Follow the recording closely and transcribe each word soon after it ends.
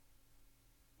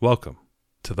Welcome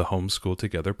to the Homeschool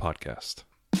Together podcast.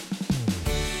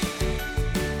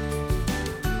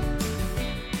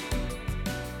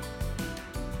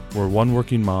 Where one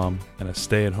working mom and a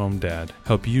stay-at-home dad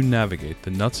help you navigate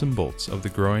the nuts and bolts of the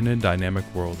growing and dynamic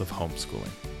world of homeschooling.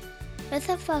 With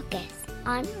a focus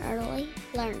on early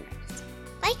learners,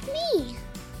 like me.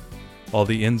 All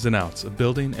the ins and outs of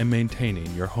building and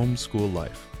maintaining your homeschool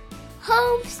life.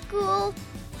 Homeschool.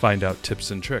 Find out tips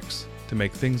and tricks to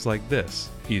make things like this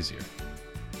easier.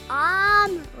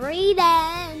 I'm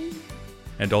reading.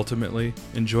 And ultimately,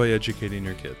 enjoy educating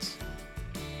your kids.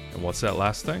 And what's that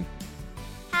last thing?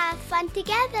 Have fun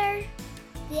together.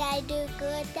 Did I do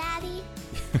good, Daddy?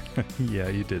 Yeah,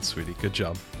 you did, sweetie. Good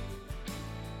job.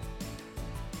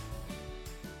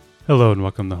 Hello and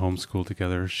welcome to Homeschool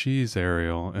Together. She's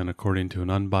Ariel, and according to an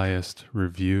unbiased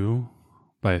review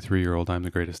by a 3-year-old, I'm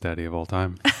the greatest daddy of all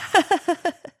time.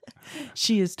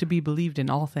 She is to be believed in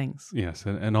all things. Yes,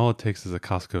 and all it takes is a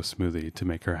Costco smoothie to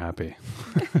make her happy.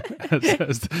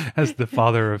 as the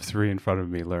father of 3 in front of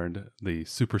me learned the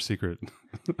super secret,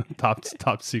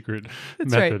 top secret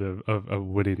That's method right. of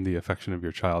winning the affection of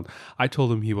your child. I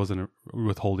told him he wasn't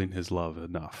withholding his love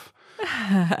enough.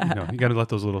 You got to let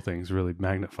those little things really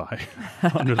magnify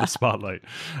under the spotlight.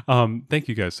 Thank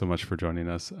you guys so much for joining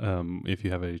us. If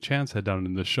you have a chance, head down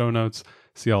in the show notes,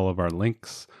 see all of our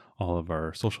links, all of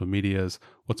our social medias.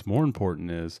 What's more important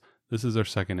is this is our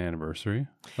 2nd anniversary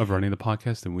of running the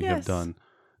podcast, and we have done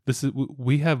this.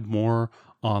 We have more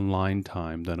online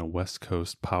time than a West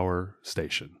Coast power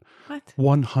station. What?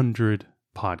 100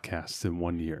 podcasts in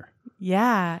 1 year.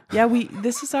 Yeah.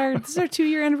 This is our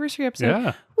 2-year anniversary episode.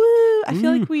 Yeah. Woo! I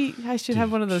feel like I should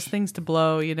have one of those things to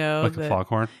blow, Like a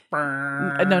foghorn?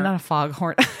 No, not a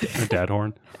foghorn. A dad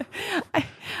horn?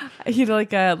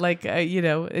 like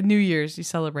New Year's you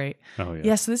celebrate. Oh yeah.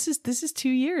 Yeah, so this is 2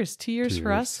 years. 2 years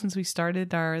for us since we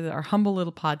started our humble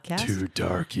little podcast. 2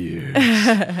 dark years.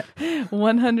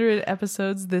 100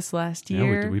 episodes this last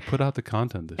year. Yeah, we put out the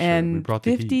content this and year. We brought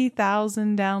the heat.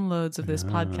 50,000 downloads of this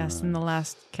podcast in the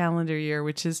last calendar year,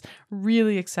 which is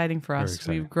really exciting for us.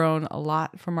 exciting. We've grown a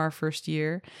lot from our first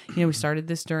year. We started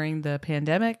this during the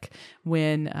pandemic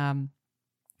when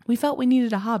we felt we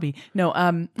needed a hobby.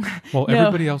 Well,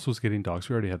 everybody else was getting dogs.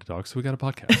 We already had a dog, so we got a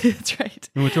podcast. That's right.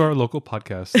 We went to our local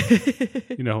podcast,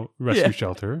 rescue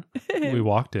shelter. We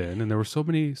walked in, and there were so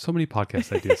many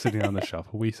podcast ideas sitting on the shelf.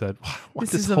 We said,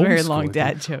 This is a very long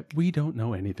dad joke. We don't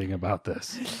know anything about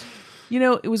this.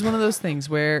 It was one of those things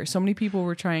where so many people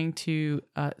were trying to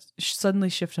suddenly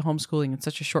shift to homeschooling in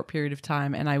such a short period of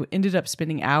time. And I ended up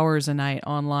spending hours a night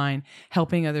online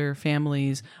helping other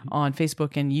families on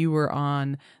Facebook. And you were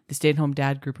on the Stay-at-Home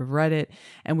Dad group of Reddit.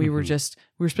 And we were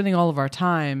spending all of our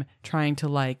time trying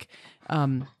to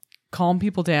calm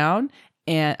people down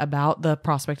and about the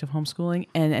prospect of homeschooling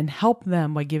and help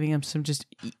them by giving them some just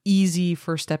easy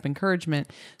first step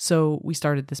encouragement. So we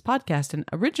started this podcast, and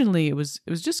originally it was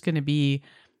just going to be,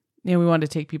 we wanted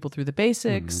to take people through the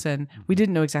basics, and we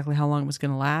didn't know exactly how long it was going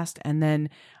to last. And then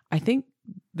I think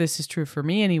this is true for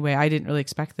me anyway. I didn't really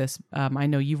expect this. I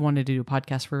know you've wanted to do a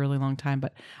podcast for a really long time,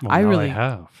 but I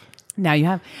have. Now you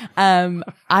have.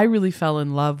 I really fell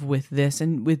in love with this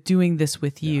and with doing this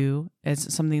with you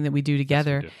as something that we do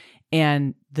together. Yes, we do.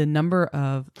 And the number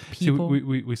of people... See,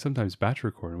 we sometimes batch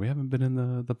record, and we haven't been in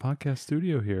the podcast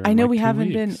studio here. I know in we 2 haven't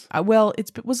weeks. been...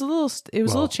 it was a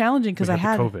little challenging because I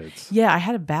had... COVIDs. Yeah, I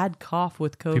had a bad cough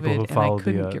with COVID, People who and I followed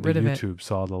couldn't get rid of it. YouTube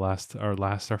saw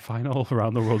our final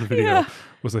around the world video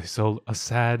was a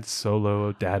sad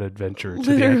solo dad adventure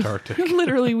to the Antarctic.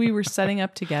 Literally, we were setting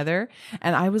up together,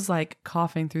 and I was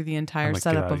coughing through the entire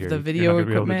setup of the video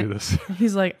equipment. Be able to do this.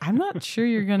 He's like, I'm not sure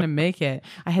you're going to make it.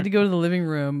 I had to go to the living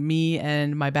room, me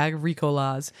and my bag of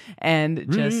Ricolas, and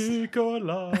just...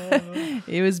 Ricola.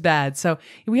 It was bad. So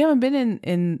we haven't been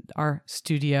in our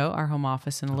studio, our home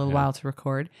office, in a little while to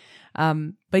record.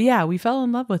 But yeah, we fell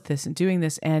in love with this and doing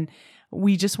this. And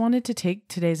we just wanted to take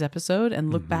today's episode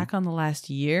and look back on the last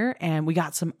year. And we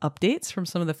got some updates from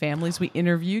some of the families we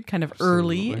interviewed kind of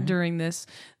early during this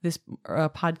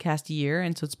podcast year.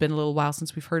 And so it's been a little while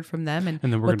since we've heard from them and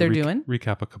then we're what they're gonna doing.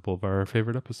 Recap a couple of our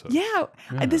favorite episodes. Yeah.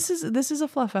 This is a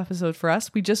fluff episode for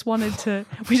us. We just wanted to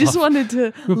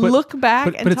look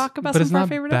back and talk about some of our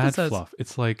favorite episodes. Fluff.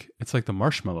 It's like the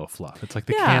marshmallow fluff. It's like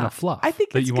the can of fluff. I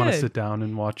think that it's you want to good. sit down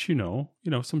and watch.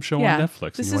 Some show on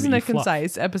Netflix. This isn't a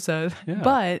concise episode. Yeah.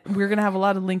 But we're going to have a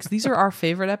lot of links. These are our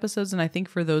favorite episodes. And I think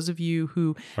for those of you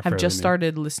who have just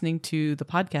started listening to the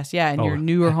podcast, and you're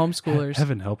newer homeschoolers.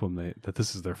 Heaven help them that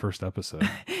this is their first episode.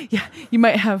 Yeah, you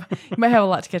might have a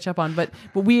lot to catch up on. But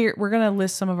we're going to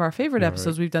list some of our favorite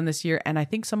episodes we've done this year. And I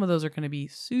think some of those are going to be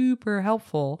super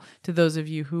helpful to those of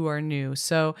you who are new.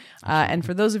 So, and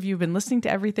for those of you who've been listening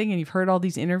to everything and you've heard all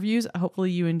these interviews,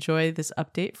 hopefully you enjoy this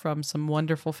update from some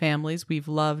wonderful families. We've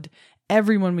loved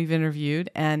everyone we've interviewed,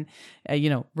 and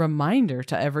reminder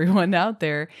to everyone out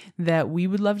there that we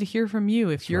would love to hear from you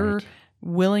if you're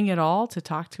willing at all to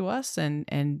talk to us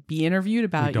and be interviewed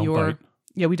about we don't bite.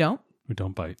 We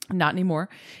don't bite, not anymore.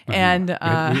 And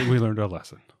we learned our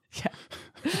lesson.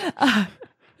 Yeah.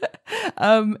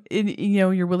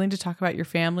 You're willing to talk about your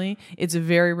family. It's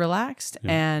very relaxed,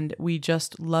 and we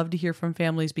just love to hear from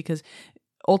families because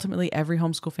ultimately every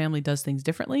homeschool family does things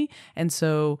differently. And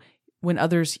so when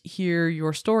others hear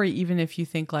your story, even if you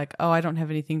think like, oh, I don't have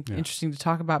anything interesting to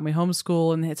talk about in my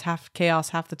homeschool and it's half chaos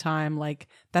half the time, like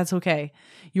that's okay.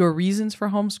 Your reasons for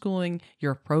homeschooling,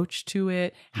 your approach to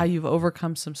it, how you've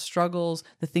overcome some struggles,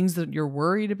 the things that you're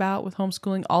worried about with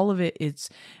homeschooling, all of it, it's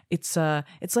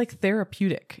like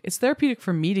therapeutic. It's therapeutic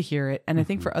for me to hear it. And I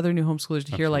think for other new homeschoolers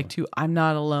to hear like too, I'm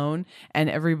not alone and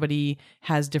everybody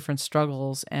has different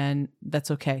struggles and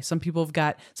that's okay. Some people have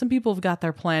got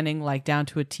their planning like down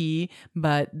to a T,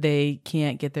 but they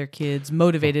can't get their kids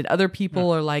motivated. Other people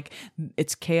are like,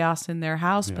 it's chaos in their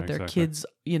house, but their kids,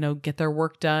 get their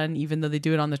work done, even though they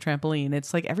do it on the trampoline.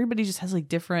 It's like everybody just has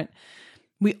like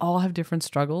we all have different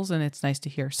struggles and it's nice to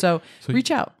hear. So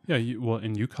reach out. Yeah.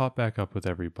 And you caught back up with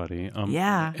everybody.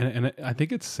 And I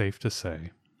think it's safe to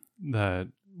say that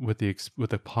with the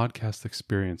podcast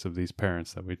experience of these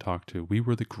parents that we talked to, we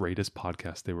were the greatest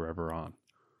podcast they were ever on.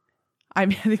 I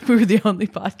mean, I think we were the only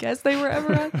podcast they were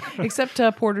ever on, except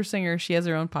Porter Singer. She has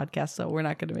her own podcast, so we're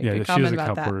not going to make a comment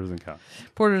about that. Porter doesn't count.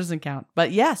 Porter doesn't count.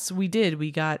 But yes, we did.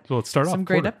 We got let's start some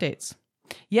great updates.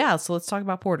 Yeah, so let's talk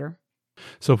about Porter.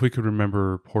 So if we could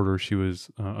remember Porter, she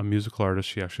was a musical artist.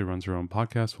 She actually runs her own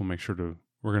podcast.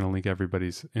 We're going to link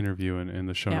everybody's interview in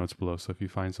the show notes below. So if you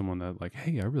find someone that like,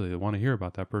 hey, I really want to hear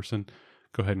about that person,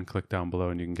 go ahead and click down below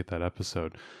and you can get that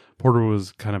episode. Porter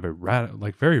was kind of a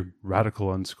very radical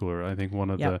unschooler. I think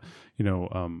one of the,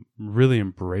 really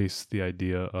embraced the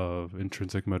idea of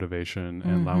intrinsic motivation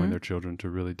and allowing their children to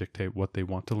really dictate what they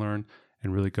want to learn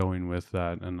and really going with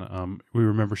that. And we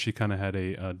remember she kind of had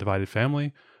a divided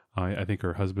family. I think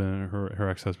her husband, her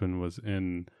ex-husband was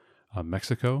in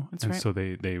Mexico. That's and right. so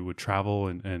they would travel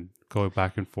and go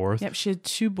back and forth. Yep, she had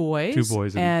two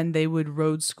boys. And they would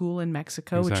road school in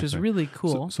Mexico, which was really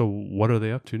cool. So what are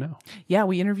they up to now? Yeah,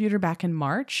 we interviewed her back in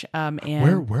March. And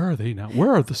where are they now?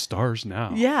 Where are the stars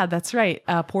now? Yeah, that's right.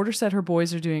 Porter said her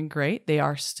boys are doing great. They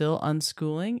are still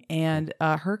unschooling, and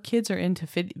her kids are into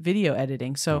video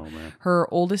editing. So her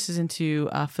oldest is into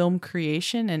film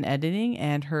creation and editing,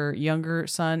 and her younger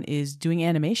son is doing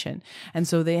animation. And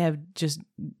so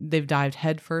they've dived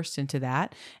headfirst into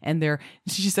that. And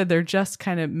she said they're just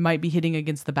kind of might be hitting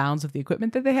against the bounds of the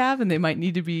equipment that they have, and they might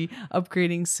need to be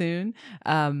upgrading soon.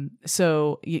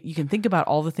 So you can think about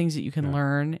all the things that you can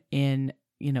learn in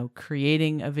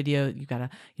creating a video. You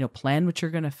got to plan what you're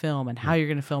going to film and how you're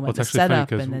going to film it, the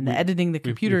setup, and then the editing, the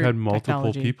computer. We've had multiple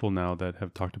technology. People now that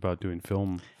have talked about doing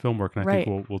film work, and I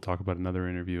think we'll talk about another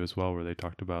interview as well where they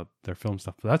talked about their film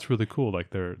stuff. But that's really cool.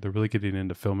 Like they're really getting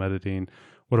into film editing.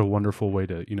 What a wonderful way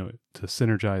to to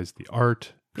synergize the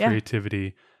art,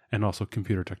 creativity, and also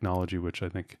computer technology, which I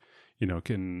think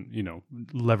can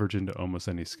leverage into almost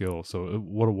any skill. So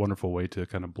what a wonderful way to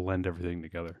kind of blend everything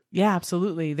together. Yeah,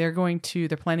 absolutely. They're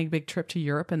planning a big trip to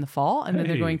Europe in the fall, and then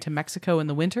they're going to Mexico in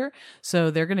the winter.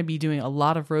 So they're going to be doing a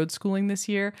lot of road schooling this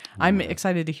year. I'm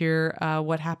excited to hear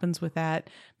what happens with that.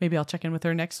 Maybe I'll check in with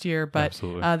her next year, but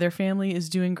their family is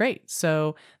doing great.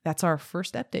 So that's our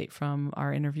first update from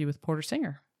our interview with Porter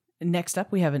Singer. Next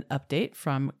up, we have an update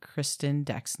from Kristen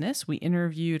Dexness. We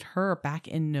interviewed her back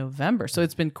in November, so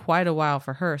it's been quite a while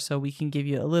for her, so we can give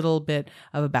you a little bit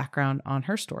of a background on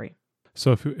her story.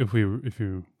 So if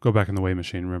you go back in the Way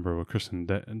Machine, remember what Kristen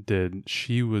did?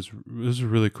 It was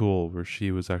really cool where she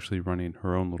was actually running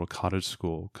her own little cottage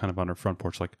school, kind of on her front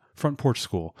porch, like front porch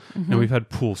school. And we've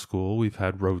had pool school, we've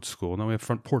had road school, now we have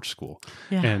front porch school.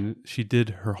 Yeah. And she did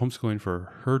her homeschooling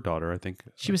for her daughter. I think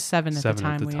she was seven at the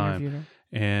time we interviewed her.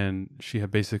 And she had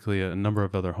basically a number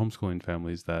of other homeschooling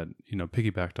families that,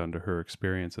 piggybacked onto her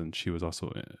experience. And she was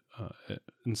also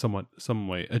in some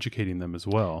way educating them as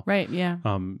well. Right. Yeah.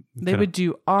 They would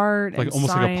do art, like and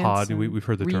almost like a pod. And we've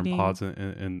heard the reading. term pods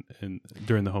and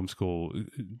during the homeschool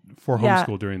for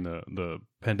homeschool during the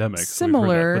pandemic. So we've heard that,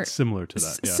 Similar. but similar to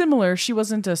that. Yeah. Similar. She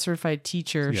wasn't a certified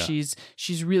teacher. Yeah.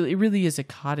 She's really, it really is a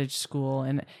cottage school.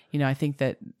 And, I think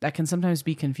that can sometimes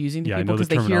be confusing to Yeah, I people know the because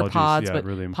they hear terminology's, pods, yeah, but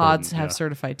really pods important, have yeah.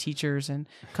 certified teachers, and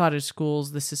cottage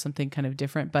schools, this is something kind of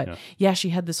different. But she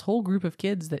had this whole group of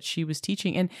kids that she was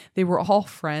teaching, and they were all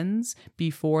friends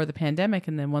before the pandemic.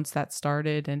 And then once that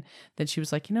started, and then she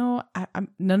was like, I'm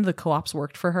none of the co-ops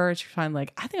worked for her. And she finally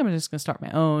like, I think I'm just going to start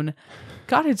my own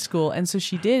cottage school. And so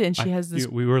she did. And she has this.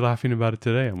 We were laughing about it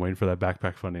today. I'm waiting for that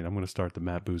backpack funding. I'm going to start the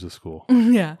Matt Booza School.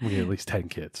 Yeah. We get at least 10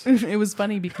 kids. It was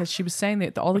funny because she was saying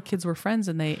that all the kids were friends,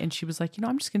 and she was like,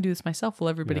 I'm just going to do this myself. Will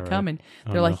everybody Yeah, come? right.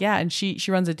 And they're like, yeah. And she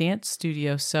runs a dance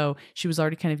studio. So she was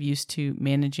already kind of used to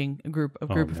managing a group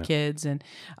of kids, and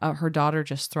her daughter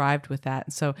just thrived with that.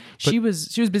 And so she was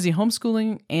busy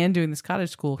homeschooling and doing this cottage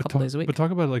school a couple days a week. But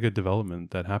talk about like a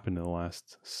development that happened in the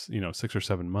last, 6 or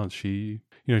 7 months. She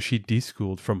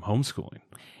deschooled from homeschooling,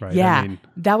 right? Yeah, I mean,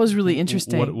 that was really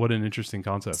interesting. What an interesting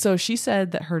concept. So she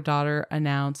said that her daughter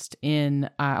announced in,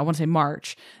 I want to say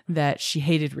March, that she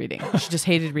hated reading. She just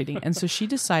hated reading. And so she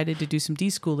decided to do some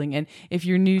deschooling. And if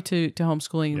you're new to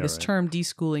homeschooling, this term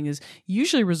deschooling is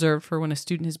usually reserved for when a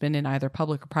student has been in either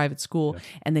public or private school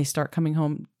and they start coming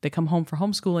home, they come home for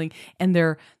homeschooling, and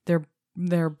their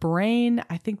brain,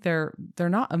 I think they're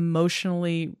not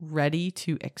emotionally ready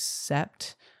to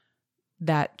accept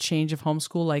that change of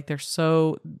homeschool. Like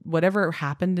whatever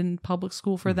happened in public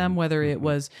school for them, whether it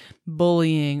was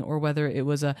bullying or whether it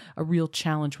was a real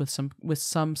challenge with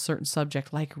some certain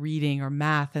subject like reading or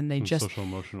math, and they just social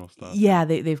emotional stuff. Yeah,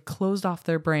 they've closed off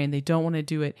their brain. They don't want to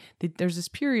do it. There's this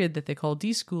period that they call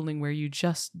deschooling where you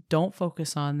just don't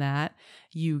focus on that.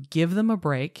 You give them a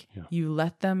break. Yeah. You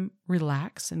let them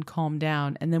relax and calm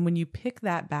down. And then when you pick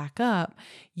that back up,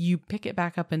 you pick it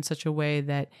back up in such a way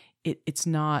that it's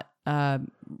not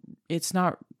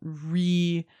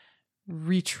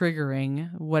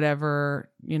re-triggering whatever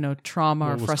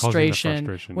trauma or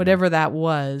frustration, whatever that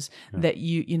was, that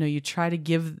you try to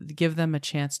give them a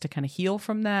chance to kind of heal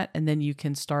from that, and then you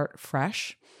can start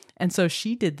fresh. And so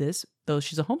she did this, though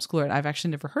she's a homeschooler, and I've actually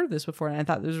never heard of this before, and I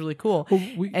thought it was really cool. Well,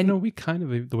 we kind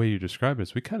of, the way you describe it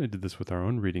is, we kind of did this with our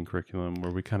own reading curriculum,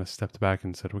 where we kind of stepped back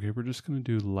and said, okay, we're just going to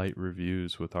do light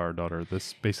reviews with our daughter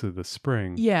this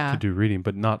spring to do reading,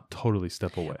 but not totally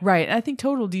step away. Right. And I think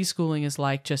total deschooling is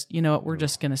like, just, we're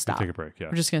just going to stop. Take a break, yeah.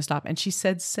 We're just going to stop. And she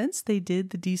said since they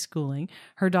did the deschooling,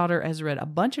 her daughter has read a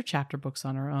bunch of chapter books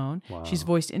on her own. Wow. She's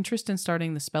voiced interest in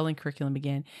starting the spelling curriculum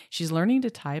again. She's learning to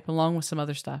type along with some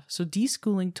other stuff. So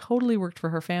deschooling totally worked for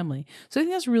her family. So I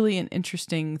think that's really an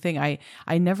interesting thing. I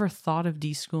never thought of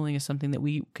deschooling as something that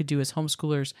we could do as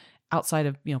homeschoolers outside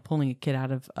of pulling a kid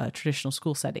out of a traditional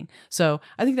school setting. So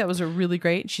I think that was a really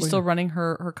great. She's still running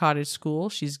her cottage school.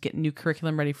 She's getting new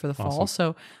curriculum ready for the fall.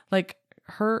 So like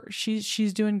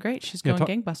she's doing great. She's going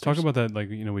gangbusters. Talk about that. Like,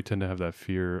 we tend to have that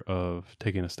fear of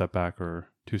taking a step back or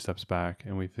 2 steps back,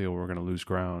 and we feel we're going to lose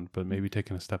ground, but maybe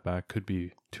taking a step back could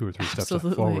be 2 or 3 steps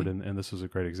forward. And this was a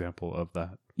great example of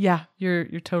that. Yeah, you're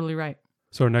totally right.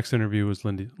 So our next interview was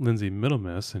Lindsay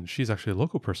Middlemiss, and she's actually a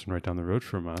local person right down the road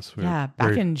from us. Back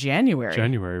in January.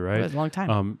 Right? It was a long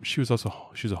time. She's a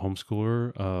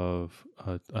homeschooler of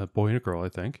a boy and a girl, I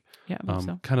think. Yeah, I think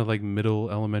so. Kind of like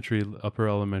middle elementary, upper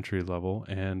elementary level,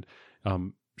 and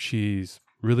she's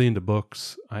really into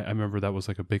books. I remember that was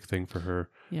like a big thing for her.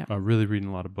 Yeah, really reading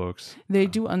a lot of books. They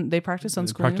they practice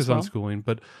unschooling as well. Unschooling,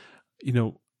 but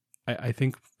I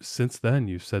think since then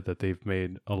you've said that they've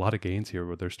made a lot of gains here,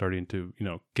 where they're starting to,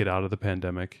 get out of the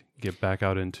pandemic, get back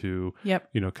out into,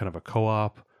 kind of a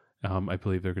co-op. I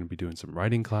believe they're going to be doing some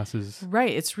writing classes.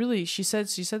 Right. It's really, she said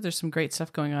there's some great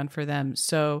stuff going on for them.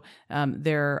 So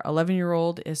their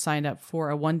 11-year-old is signed up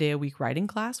for a 1-day-a-week writing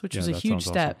class, which was a huge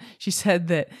step. Awesome. She said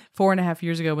that 4.5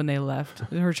 years ago when they left,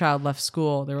 her child left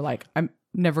school, they were like, I'm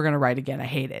never going to write again. I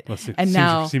hate it. Well,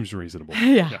 now seems reasonable.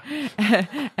 Yeah.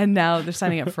 And now they're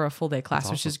signing up for a full day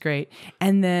class, which is great.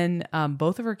 And then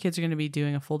both of our kids are going to be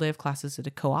doing a full day of classes at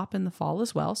a co-op in the fall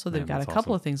as well. So they've got a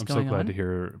couple of things going on. I'm so glad to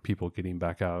hear people getting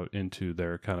back out into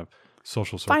their kind of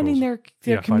social circles. Finding their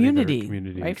community,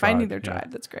 right? Finding their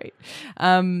tribe. That's great.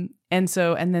 And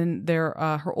then their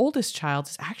her oldest child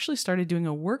has actually started doing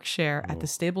a work share at the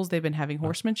stables they've been having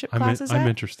horsemanship classes I'm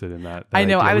interested in that I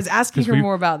know. idea. I was asking her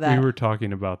more about that. We were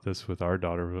talking about this with our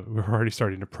daughter. We're already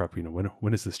starting to prep.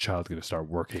 When is this child going to start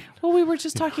working? Well, we were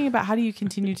just talking about how do you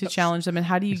continue to challenge them, and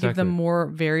how do you give them more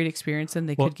varied experience than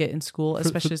they could get in school,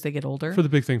 especially as they get older. For the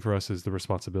big thing for us is the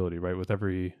responsibility, right? With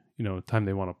every time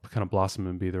they want to kind of blossom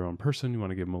and be their own person, you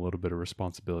want to give them a little bit of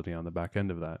responsibility on the back end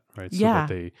of that, right? So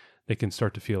that they can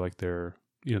start to feel like they're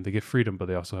they get freedom, but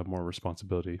they also have more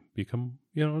responsibility, become,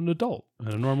 an adult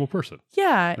and a normal person.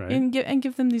 Yeah, right? and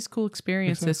give them these cool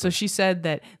experiences. Exactly. So she said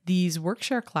that these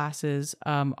workshare classes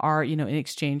are, in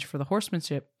exchange for the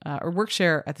horsemanship, or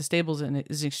workshare at the stables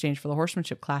is in exchange for the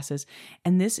horsemanship classes.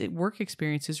 And this work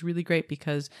experience is really great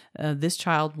because this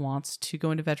child wants to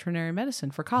go into veterinary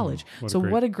medicine for college.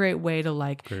 What a great way to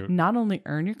not only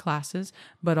earn your classes,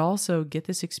 but also get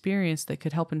this experience that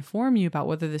could help inform you about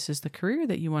whether this is the career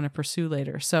that you want to pursue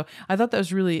later. So I thought that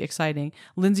was really exciting.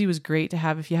 Lindsay was great to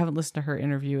have. If you haven't listened to her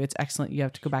interview, it's excellent. You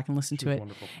have to go back and listen to it.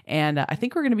 Wonderful. And I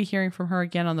think we're going to be hearing from her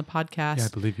again on the podcast. Yeah, I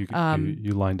believe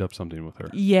you lined up something with her.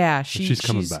 Yeah, she's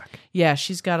coming back. Yeah,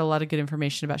 she's got a lot of good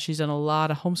information about. She's done a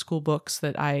lot of homeschool books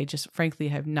that I just frankly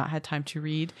have not had time to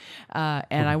read,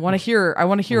 and I want to hear. I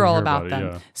want to hear all about them.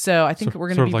 Yeah. So I think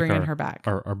we're going to be bringing her back.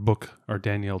 Our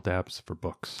Danielle Dabs for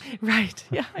books. Right.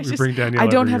 Yeah. Bring Danielle. I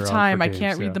don't have every year time. on I for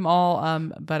can't games, read them all.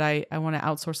 But I want to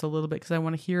outsource a little bit because I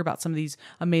want to hear about some of these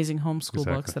amazing homeschool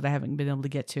books that I haven't been able to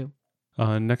get to.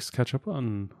 Next catch up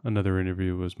on another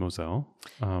interview was Moselle,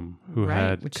 who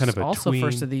had which kind is of a also tween,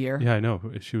 first of the year. Yeah, I know.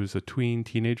 She was a tween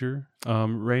teenager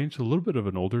range, a little bit of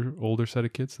an older set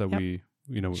of kids that we,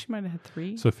 she might have had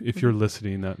 3. So if you're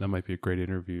listening, that might be a great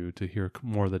interview to hear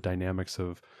more of the dynamics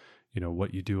of,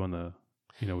 what you do on the,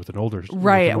 with an older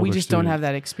right. We just don't have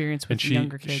that experience with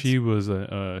younger kids. She was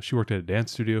she worked at a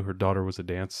dance studio. Her daughter was a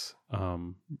dance,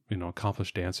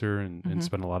 accomplished dancer and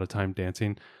spent a lot of time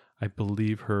dancing. I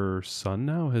believe her son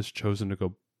now has chosen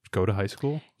to go to high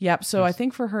school. Yep. So I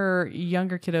think for her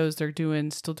younger kiddos, they're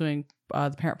still doing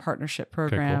the parent partnership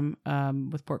program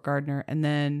with Port Gardner, and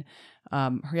then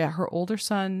her older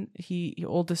son,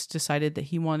 oldest decided that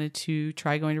he wanted to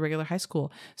try going to regular high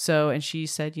school. So, and she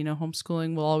said,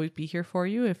 homeschooling will always be here for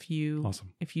you if you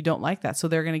don't like that. So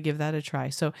they're going to give that a try.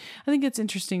 So I think it's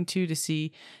interesting too to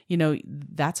see,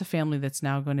 that's a family that's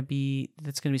now going to be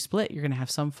split. You're going to have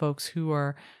some folks who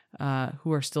are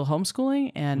still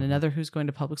homeschooling and another who's going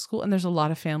to public school. And there's a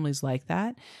lot of families like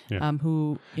that,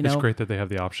 who, it's great that they have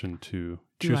the option to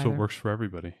choose what works for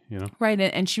everybody, Right.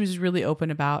 And she was really open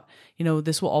about,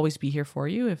 this will always be here for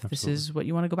you if this is what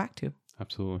you want to go back to.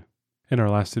 Absolutely. In our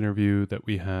last interview that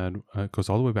we had, it goes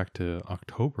all the way back to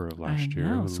October of last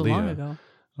year. So Leah, long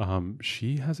ago.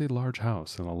 She has a large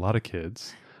house and a lot of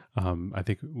kids. I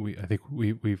think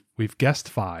we've guessed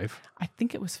 5. I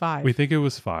think it was 5. We think it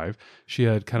was 5. She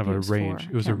had kind of a range.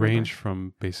 4. It was a range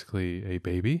from basically a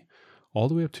baby all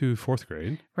the way up to 4th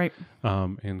grade. Right.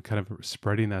 And kind of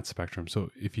spreading that spectrum. So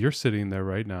if you're sitting there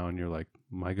right now and you're like,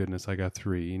 my goodness, I got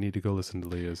 3, you need to go listen to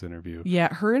Leah's interview.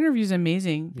 Yeah, her interview is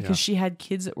amazing because she had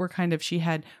kids that were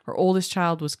her oldest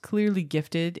child was clearly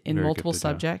gifted in multiple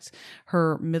subjects. Yeah.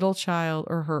 Her middle child,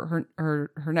 or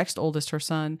her next oldest, her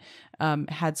son,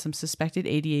 had some suspected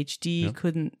ADHD,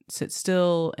 couldn't sit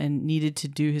still and needed to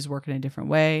do his work in a different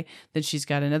way. Then she's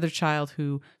got another child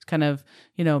who kind of,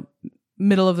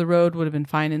 middle of the road, would have been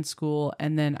fine in school.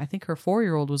 And then I think her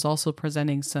 4-year-old was also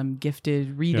presenting some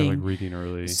gifted reading. Yeah, like reading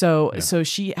early. So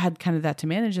she had kind of that to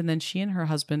manage. And then she and her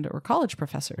husband were college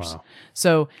professors. Wow.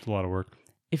 So it's a lot of work.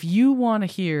 If you want to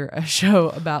hear a show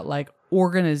about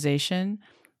organization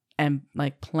and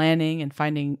planning and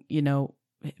finding,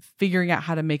 figuring out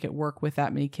how to make it work with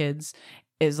that many kids,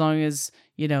 as long as,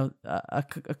 a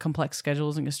complex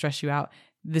schedule isn't going to stress you out,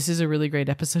 this is a really great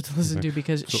episode to listen to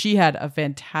because she had a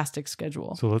fantastic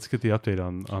schedule. So let's get the update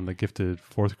on the gifted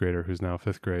 4th grader who's now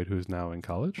 5th grade, who's now in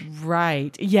college.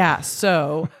 Right. Yeah.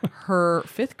 So her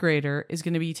 5th grader is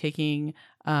going to be taking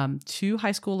 2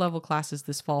 high school level classes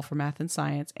this fall for math and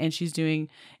science, and she's doing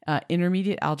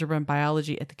intermediate algebra and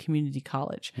biology at the community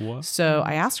college. What? So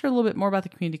I asked her a little bit more about the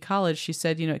community college. She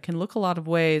said, it can look a lot of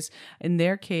ways. In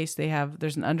their case,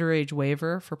 there's an underage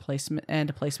waiver for placement and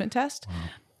a placement test. Wow.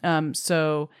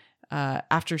 So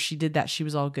after she did that, she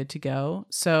was all good to go.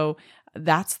 So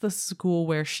that's the school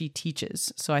where she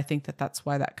teaches. So I think that's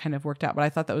why that kind of worked out. But I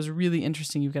thought that was really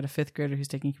interesting. You've got a 5th grader who's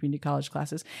taking community college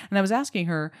classes. And I was asking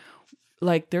her,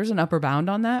 there's an upper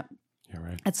bound on that. Yeah,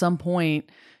 right. At some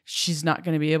point, she's not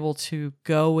going to be able to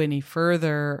go any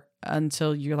further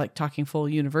until you're talking full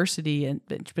university,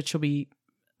 but she'll be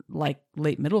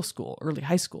late middle school, early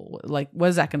high school. What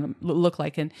is that going to look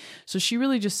like? And so she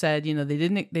really just said,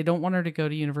 they don't want her to go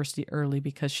to university early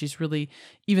because she's really,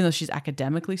 even though she's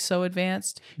academically so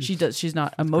advanced, she's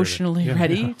not emotionally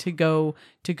ready to go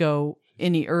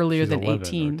any earlier than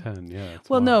 18. 10,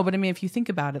 no, but I mean, if you think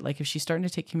about it, if she's starting to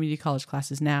take community college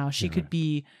classes now, she could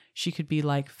be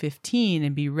 15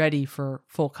 and be ready for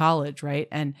full college, right?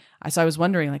 And so I was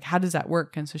wondering, how does that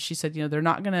work? And so she said, they're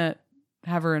not going to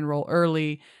have her enroll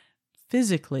early.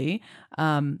 physically.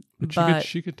 But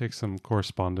she could take some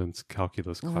correspondence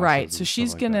calculus classes. Right. So and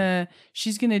she's stuff like that.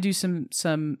 she's gonna do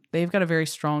some. They've got a very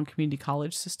strong community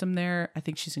college system there. I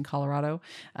think she's in Colorado.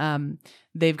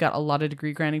 They've got a lot of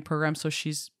degree granting programs. So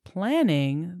she's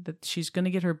planning that she's going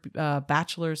to get her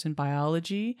bachelor's in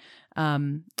biology.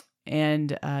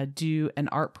 And do an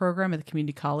art program at the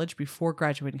community college before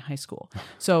graduating high school.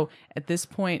 So at this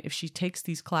point, if she takes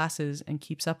these classes and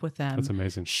keeps up with them, That's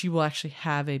amazing. she will actually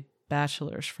have a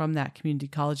bachelor's from that community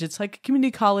college. It's like a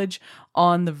community college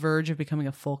on the verge of becoming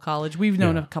a full collge. We've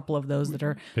known Yeah. a couple of those that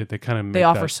are They kind of they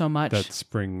offer so much. that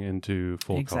spring into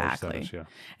full Exactly. college status.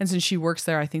 Yeah. And since she works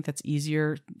there, I think that's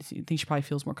easier. I think she probably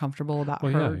feels more comfortable about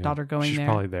Well, her yeah. daughter going She's there.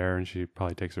 probably there, and she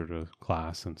probably takes her to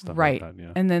class and stuff Right. like that.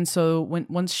 Yeah. And then so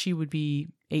once she would be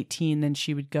 18, then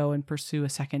she would go and pursue a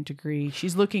second degree.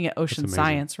 She's looking at ocean amazing.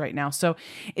 science right now. So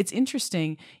it's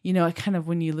interesting, I kind of,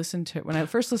 when I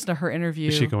first listened to her interview.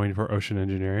 Is she going for ocean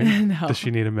engineering? No. Does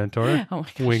she need a mentor? Oh my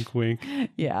gosh. Wink, wink.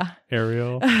 Yeah.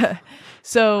 Ariel.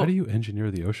 So, How do you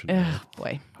engineer the ocean? man? oh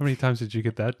boy. How many times did you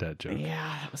get that dad joke?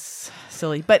 Yeah, that was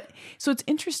silly. But so it's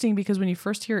interesting because when you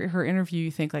first hear her interview,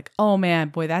 you think like, oh man,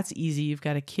 boy, that's easy. You've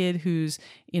got a kid who's,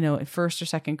 in first or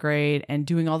second grade and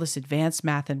doing all this advanced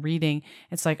math and reading.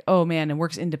 It's like, oh man, and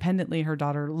works independently. Her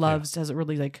daughter doesn't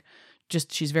really like,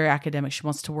 she's very academic. She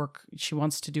wants to work. She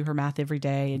wants to do her math every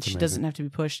day and she doesn't have to be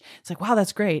pushed. It's like, wow,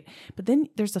 that's great. But then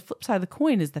there's the flip side of the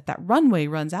coin is that runway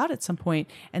runs out at some point.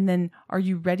 And then are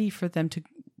you ready for them to,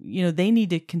 they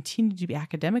need to continue to be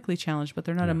academically challenged, but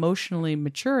they're not emotionally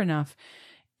mature enough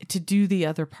to do the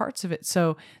other parts of it.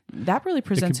 So that really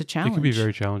presents a challenge. It can be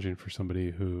very challenging for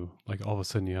somebody who, like, all of a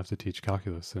sudden you have to teach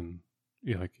calculus and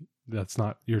like that's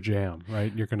not your jam,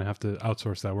 right? You're going to have to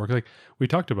outsource that work. Like we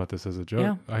talked about this as a joke.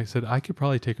 Yeah. I said I could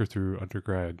probably take her through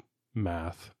undergrad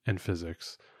math and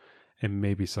physics and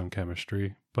maybe some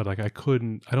chemistry, but like I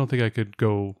don't think I could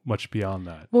go much beyond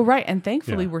that. Well, right. And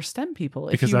thankfully Yeah. we're STEM people.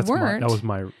 If Because you that weren't,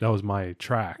 was my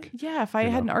track. yeah, if I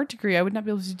had an art degree, I would not be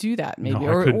able to do that maybe.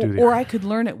 No, I couldn't do the or art. I could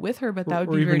learn it with her, but that would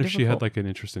Or be even very if difficult. she had like an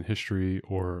interest in history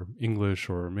or English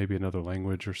or maybe another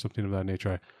language or something of that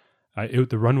nature,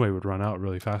 the runway would run out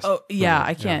really fast. Oh, yeah, for me.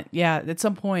 I can't. Yeah, at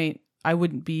some point I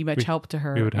wouldn't be much help to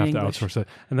her. We would in have English. to outsource that.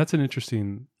 And that's an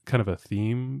interesting kind of a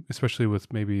theme, especially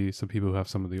with maybe some people who have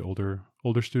some of the older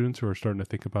students who are starting to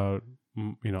think about,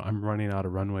 I'm running out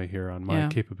of runway here on my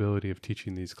capability of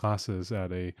teaching these classes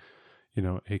at a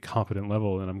competent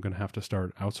level. And I'm going to have to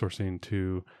start outsourcing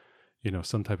to,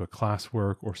 some type of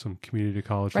classwork or some community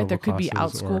college Right, level there could be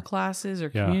classes out-school classes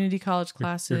or community college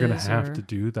classes. You're going to have to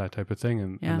do that type of thing.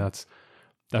 And Yeah.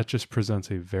 that just presents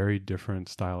a very different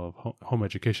style of home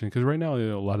education. Because right now,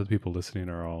 a lot of the people listening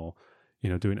are all,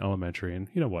 doing elementary and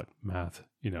math,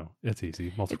 it's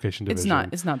easy. Multiplication, division.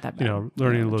 It's not that bad.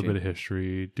 Learning a little bit of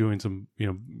history, doing some,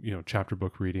 chapter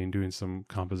book reading, doing some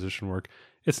composition work.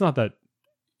 It's not that,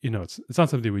 it's not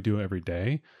something we do every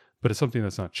day, but it's something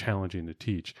that's not challenging to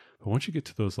teach. But once you get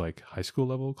to those like high school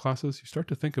level classes, you start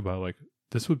to think about like,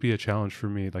 this would be a challenge for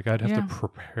me. Like I'd have to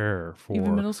prepare for,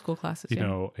 even middle school classes.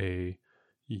 a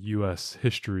U.S.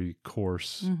 history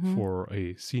course for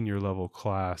a senior level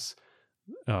class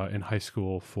in high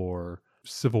school for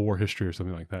Civil War history or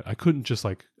something like that. I couldn't just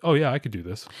like, oh yeah, I could do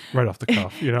this right off the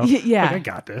cuff, Yeah. Like, I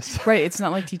got this. Right. It's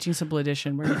not like teaching simple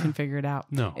addition where you can figure it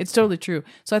out. No. It's totally true.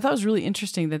 So I thought it was really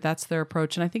interesting that that's their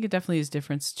approach. And I think it definitely is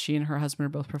different. She and her husband are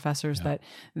both professors that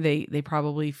they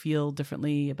probably feel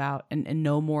differently about and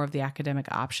know more of the academic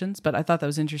options. But I thought that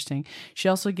was interesting. She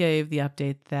also gave the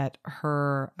update that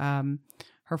her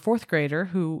fourth grader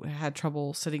who had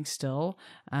trouble sitting still,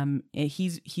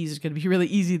 he's going to be really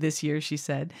easy this year, she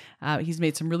said. He's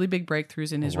made some really big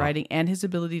breakthroughs in his writing and his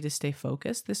ability to stay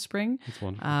focused this spring. That's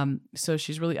wonderful. So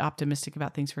she's really optimistic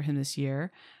about things for him this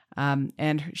year.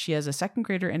 And she has a second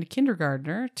grader and a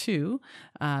kindergartner too.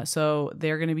 So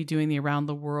they're going to be doing the Around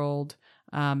the World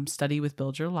study with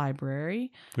Build Your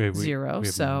Library Zero. We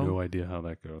have So no idea how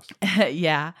that goes.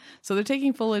 yeah. So they're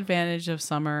taking full advantage of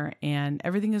summer and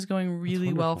everything is going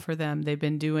really well for them. They've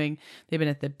been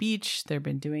at the beach. They've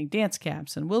been doing dance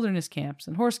camps and wilderness camps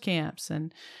and horse camps.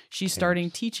 And she's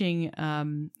starting teaching,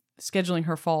 scheduling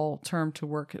her fall term to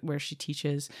work where she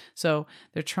teaches. So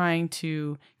they're trying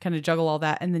to kind of juggle all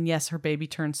that. And then, yes, her baby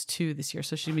turns 2 this year.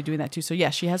 So she'll be doing that too. So yeah,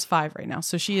 she has 5 right now.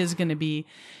 So she's going to be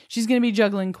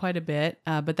juggling quite a bit.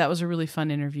 But that was a really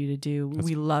fun interview to do.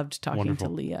 We loved talking wonderful.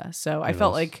 to Leah. So I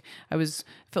felt like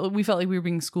we felt like we were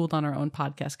being schooled on our own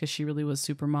podcast because she really was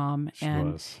super mom.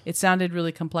 And was. it sounded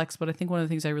really complex. But I think one of the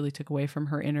things I really took away from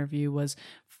her interview was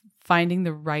finding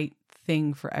the right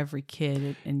thing for every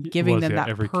kid and giving them that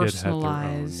every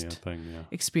personalized kid had their own, thing,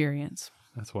 experience.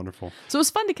 That's wonderful. So it was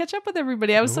fun to catch up with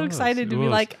everybody. I was so excited to be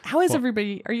like, how is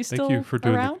everybody? Are you still thank you for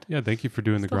doing around? thank you for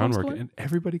doing the Still groundwork. homeschooling? And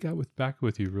everybody got back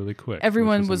with you really quick.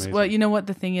 Everyone which was, amazing. well, you know what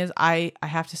the thing is? I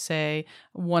have to say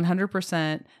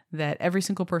 100% that every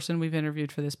single person we've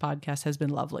interviewed for this podcast has been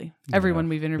lovely. Everyone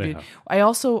we've interviewed.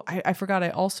 I forgot, I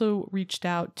also reached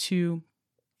out to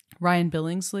Ryan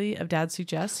Billingsley of Dad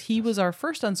Suggests. He was our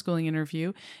first unschooling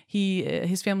interview.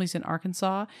 His family's in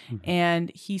Arkansas, and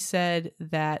he said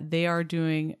that they are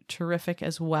doing terrific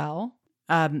as well.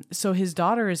 So his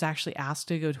daughter is actually asked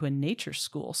to go to a nature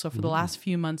school. So for the last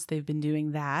few months, they've been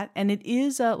doing that, and it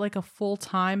is like a full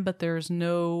time, but there's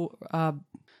no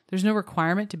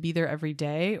requirement to be there every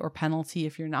day or penalty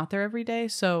if you're not there every day.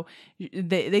 So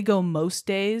they go most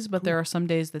days, but there are some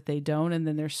days that they don't, and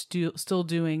then they're still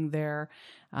doing their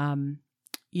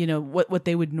what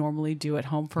they would normally do at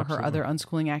home for her other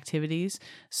unschooling activities.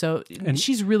 So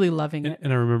she's really loving it.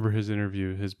 And I remember his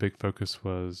interview, his big focus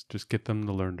was just get them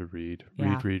to learn to read.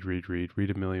 Read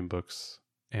a million books.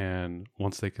 And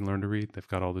once they can learn to read, they've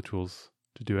got all the tools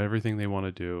to do everything they want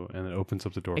to do, and it opens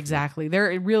up the door. Exactly.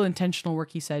 Their real intentional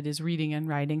work, he said, is reading and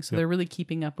writing. So they're really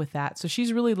keeping up with that. So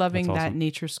she's really loving that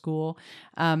nature school.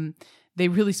 They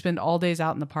really spend all days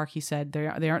out in the park, he said.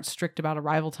 They aren't strict about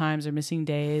arrival times or missing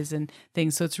days and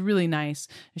things. So it's really nice.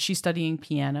 She's studying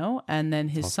piano, and then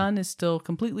his son is still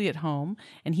completely at home,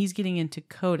 and he's getting into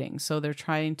coding. So they're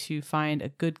trying to find a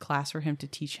good class for him to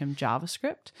teach him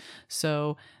JavaScript.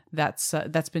 So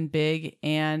that's been big,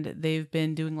 and they've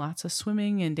been doing lots of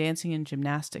swimming and dancing and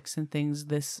gymnastics and things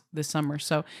this summer.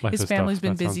 So his family's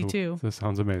been busy too. This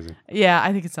sounds amazing. Yeah,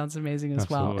 I think it sounds amazing as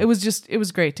well. It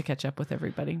was great to catch up with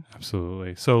everybody.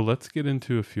 Absolutely. So let's get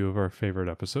into a few of our favorite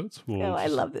episodes. I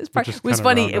love this part. It was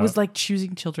funny. It was like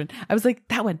choosing children. I was like,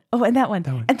 that one. Oh, and that one.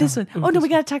 And this one. Oh, no, we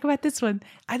got to talk about this one.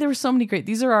 There were so many great.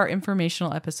 These are our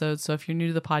informational episodes. So if you're new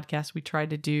to the podcast, we try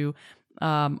to do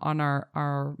on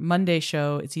our Monday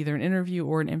show, it's either an interview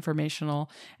or an informational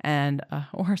and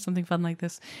or something fun like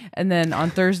this. And then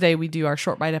on Thursday, we do our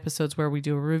short bite episodes where we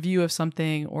do a review of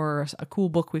something or a cool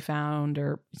book we found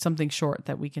or something short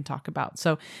that we can talk about.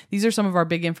 So these are some of our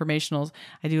big informationals.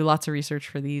 I do lots of research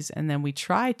for these, and then we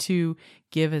try to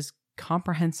give as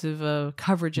comprehensive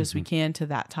coverage as we can to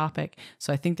that topic.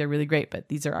 So I think they're really great, but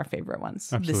these are our favorite ones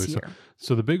this year.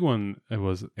 So the big one, it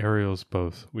was Ariel's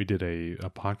both. We did a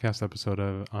podcast episode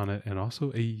on it, and also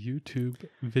a YouTube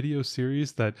video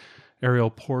series that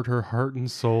Ariel poured her heart and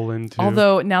soul into.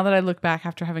 Although now that I look back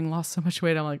after having lost so much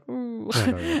weight, I'm like, ooh,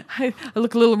 I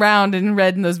look a little round and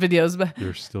red in those videos, but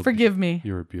you're still forgive me.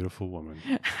 You're a beautiful woman.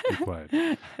 Be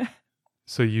quiet.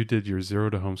 So you did your Zero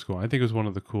to Homeschool. I think it was one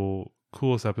of the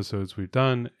coolest episodes we've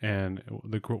done, and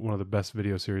one of the best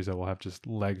video series that will have just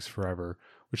legs forever,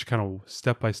 which kind of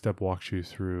step by step walks you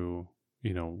through,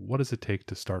 what does it take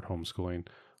to start homeschooling,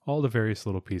 all the various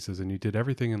little pieces, and you did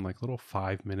everything in like little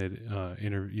 5-minute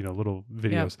little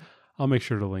videos. Yep. I'll make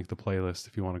sure to link the playlist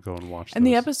if you want to go and watch. And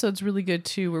the episode's really good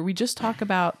too, where we just talk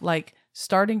about like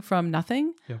starting from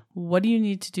nothing. Yeah. What do you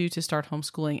need to do to start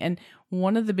homeschooling? And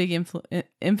one of the big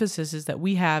emphases that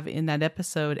we have in that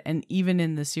episode, and even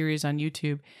in the series on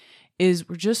YouTube, is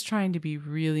we're just trying to be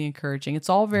really encouraging. It's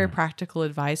all very practical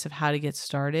advice of how to get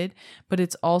started, but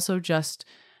it's also just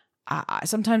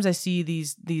sometimes I see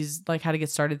these like how to get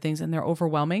started things, and they're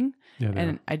overwhelming. Yeah,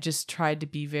 and I just tried to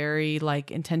be very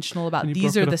like intentional about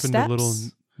these are the steps.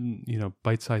 Little,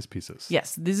 bite-sized pieces.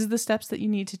 Yes, these are the steps that you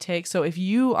need to take. So if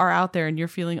you are out there and you're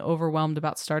feeling overwhelmed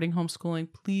about starting homeschooling,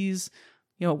 please,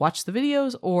 watch the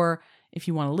videos, or if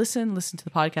you want to listen to the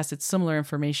podcast. It's similar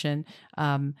information,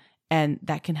 and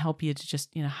that can help you to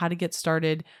just, how to get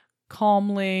started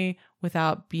calmly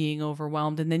without being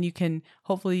overwhelmed. And then you can,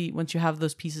 hopefully, once you have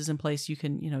those pieces in place, you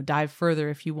can, dive further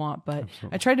if you want. But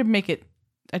absolutely.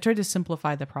 I tried to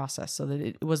simplify the process so that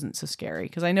it wasn't so scary,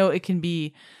 because I know it can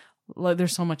be,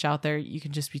 there's so much out there, you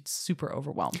can just be super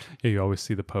overwhelmed. Yeah, you always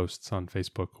see the posts on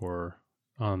Facebook or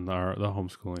on the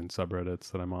homeschooling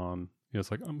subreddits that I'm on. It's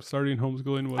like, I'm starting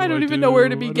homeschooling. I don't even know where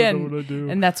to begin. I don't know what to do.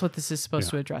 And that's what this is supposed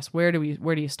to address. Where do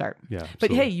you start? Yeah. Absolutely.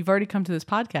 But hey, you've already come to this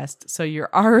podcast, so you're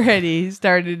already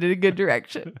started in a good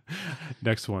direction.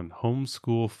 Next one,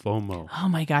 homeschool FOMO. Oh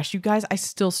my gosh, you guys, I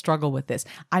still struggle with this.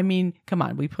 I mean, come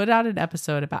on, we put out an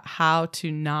episode about how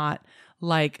to not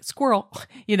like squirrel,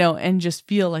 and just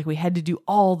feel like we had to do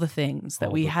all the things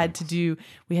that we had to do.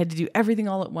 We had to do everything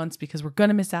all at once because we're going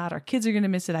to miss out. Our kids are going to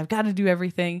miss it. I've got to do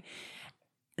everything.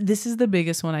 This is the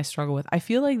biggest one I struggle with. I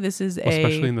feel like this is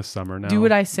especially in the summer now. Do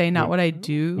what I say, not what I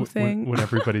do thing. When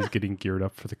everybody's getting geared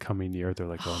up for the coming year, they're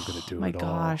like, "Oh, I'm going to do my it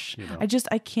gosh. all." You know?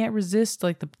 I can't resist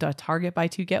like the Target buy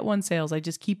 2 get 1 sales. I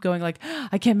just keep going like,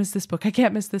 I can't miss this book. I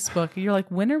can't miss this book. And you're like,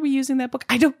 when are we using that book?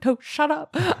 I don't know. Shut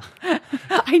up.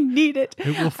 I need it.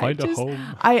 It will find a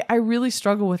home. I really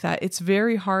struggle with that. It's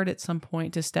very hard at some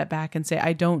point to step back and say,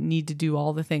 I don't need to do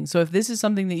all the things. So if this is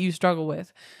something that you struggle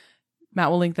with, Matt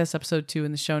will link this episode 2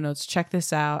 in the show notes. Check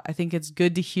this out. I think it's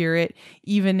good to hear it,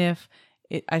 even if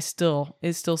it's still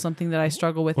something that I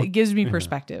struggle with. It gives me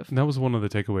perspective. And that was one of the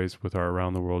takeaways with our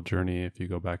Around the World journey. If you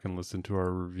go back and listen to our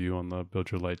review on the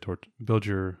Build Your Light Torch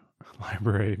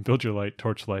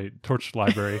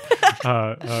Library,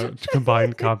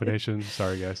 combined combination.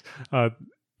 Sorry, guys.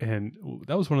 And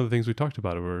that was one of the things we talked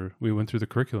about. Where we went through the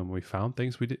curriculum, we found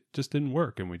things just didn't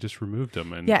work, and we just removed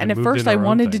them. And at first I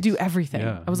wanted to do everything.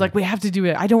 I was like, we have to do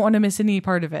it. I don't want to miss any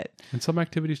part of it. And some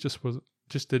activities just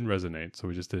didn't resonate, so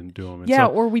we just didn't do them. And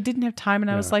or we didn't have time,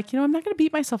 and I was like, I'm not going to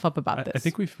beat myself up about this. I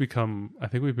think we've become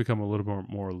a little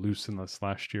more loose in this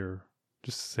last year.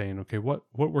 Just saying, okay, what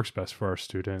works best for our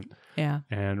student? Yeah,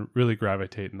 and really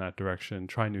gravitate in that direction.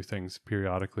 Try new things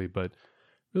periodically, but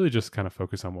really just kind of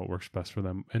focus on what works best for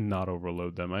them and not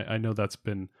overload them. I know that's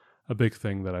been a big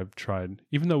thing that I've tried,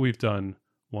 even though we've done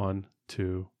 1,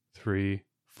 2, 3,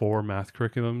 4 math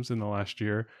curriculums in the last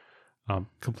year,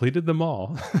 completed them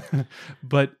all.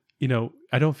 But,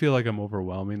 I don't feel like I'm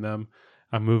overwhelming them.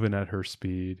 I'm moving at her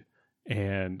speed,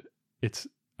 and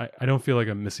I don't feel like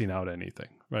I'm missing out anything,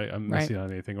 right? I'm missing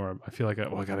out anything, or I feel like,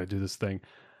 I got to do this thing.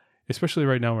 Especially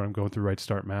right now when I'm going through Right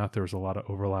Start Math, there was a lot of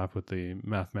overlap with the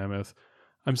Math Mammoth.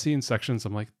 I'm seeing sections.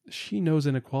 I'm like, she knows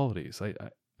inequalities. I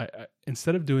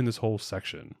instead of doing this whole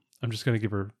section, I'm just going to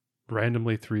give her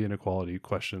randomly 3 inequality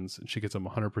questions, and she gets them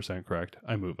 100% correct.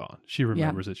 I move on. She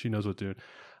remembers it. She knows what to do.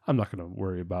 I'm not going to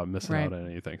worry about missing out on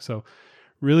anything. So,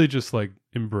 really, just like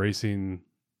embracing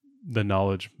the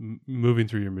knowledge, moving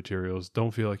through your materials.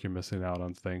 Don't feel like you're missing out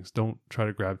on things. Don't try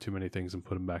to grab too many things and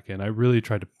put them back in.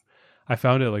 I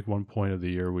found at like one point of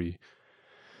the year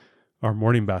our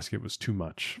morning basket was too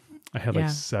much. I had like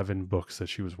 7 books that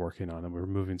she was working on, and we were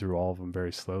moving through all of them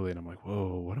very slowly. And I'm like,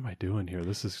 whoa, what am I doing here?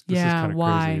 This is kind of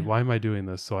crazy. Why am I doing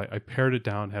this? So I pared it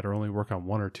down, had her only work on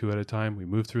 1 or 2 at a time. We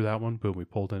moved through that one. Boom, we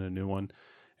pulled in a new one.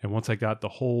 And once I got the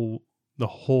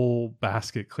whole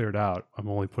basket cleared out, I'm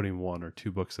only putting 1 or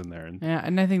 2 books in there.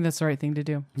 And I think that's the right thing to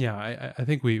do. Yeah, I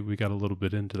think we got a little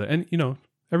bit into that. And,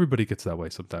 everybody gets that way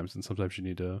sometimes. And sometimes you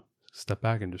need to step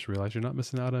back and just realize you're not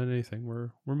missing out on anything. We're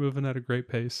moving at a great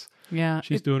pace. Yeah.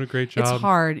 She's doing a great job. It's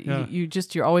hard. Yeah.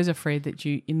 You're always afraid that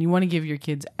you want to give your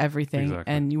kids everything,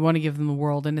 exactly. and you want to give them the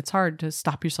world. And it's hard to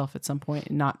stop yourself at some point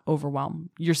and not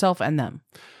overwhelm yourself and them.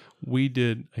 We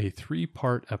did a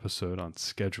 3-part episode on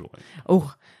scheduling.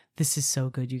 Oh, this is so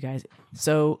good, you guys.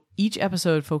 So each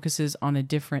episode focuses on a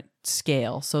different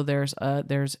scale. So there's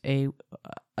a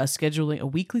scheduling, a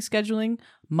weekly scheduling,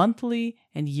 monthly,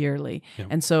 and yearly. Yep.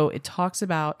 And so it talks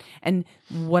about, and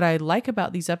what I like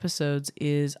about these episodes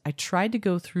is I tried to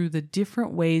go through the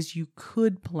different ways you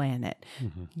could plan it,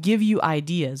 give you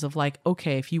ideas of like,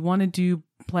 okay, if you want to do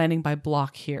planning by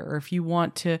block here, or if you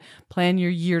want to plan your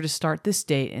year to start this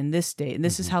date, and this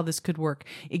is how this could work.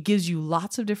 It gives you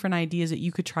lots of different ideas that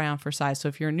you could try on for size. So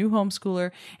if you're a new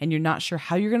homeschooler and you're not sure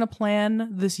how you're going to plan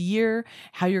this year,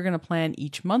 how you're going to plan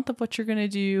each month of what you're going to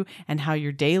do, and how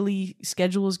your daily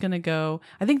schedule is going to go.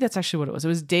 I think that's actually what it was. It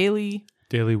was daily,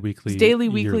 weekly,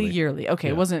 yearly. Okay,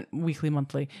 yeah. It wasn't weekly,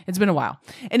 monthly. It's been a while.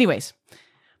 Anyways,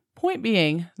 point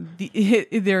being,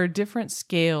 there are different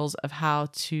scales of how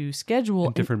to schedule.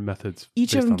 And different methods.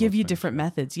 Each of them give you different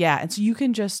methods. Yeah. And so you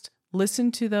can just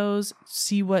listen to those,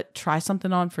 try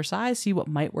something on for size, see what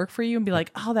might work for you, and be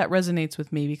like, oh, that resonates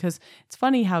with me. Because it's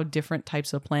funny how different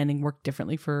types of planning work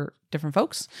differently for different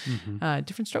folks,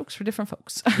 different strokes for different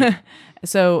folks.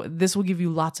 So this will give you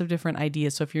lots of different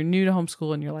ideas. So if you're new to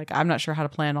homeschool and you're like, I'm not sure how to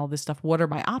plan all this stuff, what are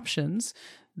my options?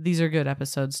 These are good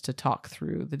episodes to talk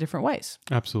through the different ways.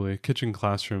 Absolutely. Kitchen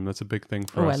classroom, that's a big thing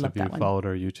for us. If you followed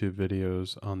our YouTube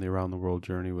videos on the Around the World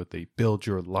journey with the Build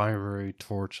Your Library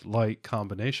Torch Light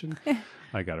combination.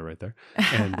 I got it right there.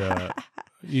 And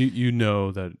you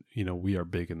know that, we are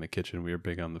big in the kitchen. We are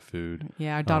big on the food.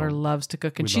 Yeah, our daughter loves to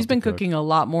cook, and she's been cooking a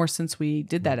lot more since we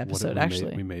did that episode,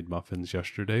 actually. We made muffins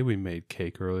yesterday. We made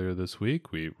cake earlier this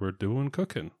week. We're doing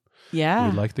cooking. Yeah.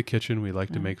 We like the kitchen. We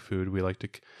like to make food. We like to...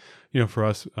 for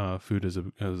us, food is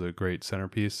a great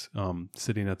centerpiece.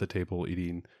 Sitting at the table,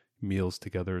 eating meals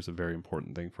together is a very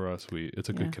important thing for us. It's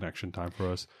a good connection time for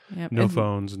us. Yep. No And-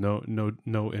 phones, no internet,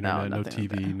 no nothing like TV,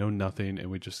 that. no nothing, and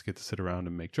we just get to sit around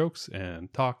and make jokes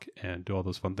and talk and do all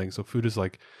those fun things. So food is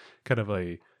like kind of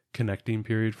a connecting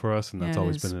period for us, and that's Yeah, it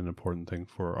always is. been an important thing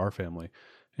for our family.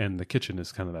 And the kitchen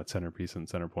is kind of that centerpiece and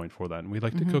center point for that. And we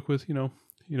like Mm-hmm. to cook with a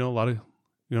lot of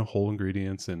whole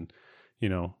ingredients, and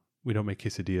we don't make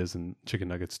quesadillas and chicken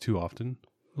nuggets too often.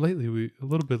 Lately, a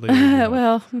little bit lately, we have.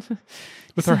 well,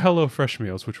 With our Hello Fresh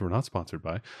meals, which we're not sponsored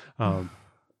by,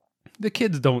 the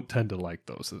kids don't tend to like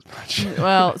those as much.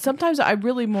 well, sometimes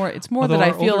it's more Although that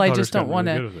I our feel older I daughter's just don't gotten want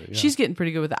really to. good with it, yeah. She's getting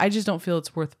pretty good with it. I just don't feel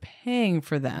it's worth paying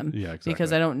for them. Yeah, exactly.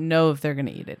 Because I don't know if they're going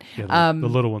to eat it. Yeah, the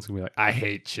little one's gonna be like, I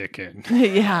hate chicken.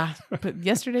 Yeah, but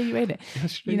yesterday you ate it.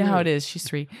 Yesterday You know you how ate it is. She's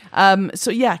 3. So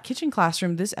yeah, kitchen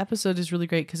classroom. This episode is really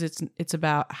great because it's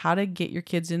about how to get your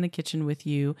kids in the kitchen with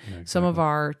you. Yeah, Some of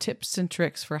our tips and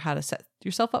tricks for how to set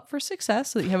yourself up for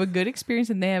success so that you have a good experience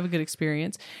and they have a good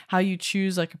experience. How you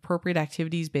choose like appropriate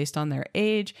activities based on their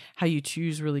age. How you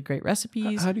choose really great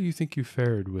recipes. How do you think you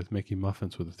fared with making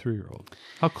muffins with a 3-year-old?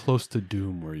 How close to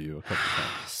doom were you a couple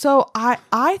times? So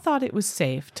I thought it was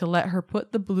safe to let her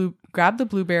grab the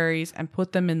blueberries and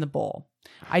put them in the bowl.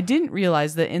 I didn't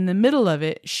realize that in the middle of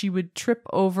it, she would trip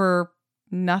over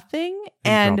nothing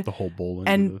And and drop the whole bowl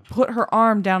into and put her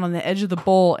arm down on the edge of the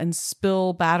bowl and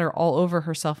spill batter all over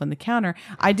herself on the counter.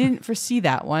 I didn't foresee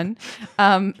that one.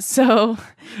 So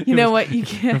you know what? You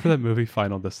can Remember that movie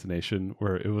Final Destination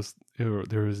where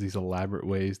there was these elaborate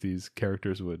ways these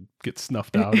characters would get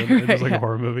snuffed out, and it was like Yeah. a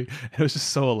horror movie. It was just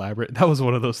so elaborate. That was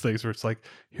one of those things where it's like,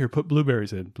 here, put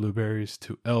blueberries in, blueberries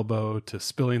to elbow to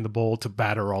spilling the bowl to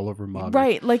batter all over mommy.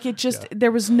 Right. Like it just, there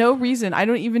was no reason. I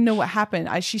don't even know what happened.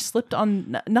 She slipped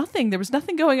on nothing. There was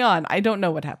nothing going on. I don't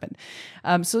know what happened.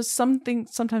 So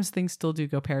sometimes things still do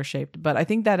go pear-shaped, but I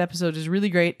think that episode is really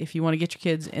great if you want to get your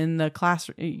kids in the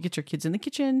classroom, get your kids in the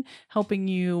kitchen, helping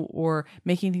you or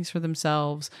making things for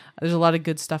themselves. There's a lot of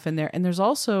good stuff in there. And there's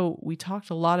also, we talked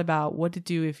a lot about what to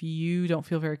do if you don't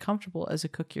feel very comfortable as a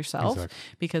cook yourself, Exactly.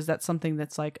 because that's something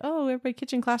that's like, oh, everybody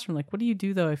kitchen classroom. Like, what do you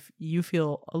do though if you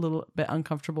feel a little bit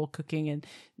uncomfortable cooking and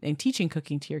teaching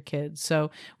cooking to your kids?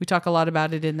 So we talk a lot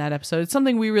about it in that episode. It's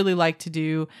something we really like to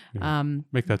do.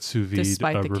 Make that sous vide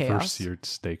Despite the reverse chaos. seared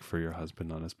steak for your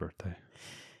husband on his birthday.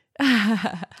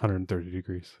 130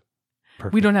 degrees.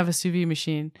 Perfect. We don't have a sous vide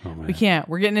machine. Oh, man. We can't.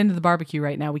 We're getting into the barbecue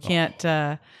right now. We can't.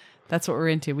 That's what we're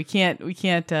into. We can't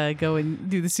go and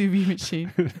do the sous vide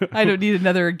machine. I don't need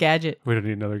another gadget. We don't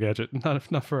need another gadget.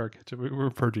 Not for our kitchen. We're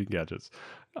purging gadgets.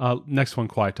 Next one,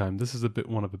 quiet time. This is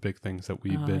one of the big things that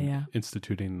we've been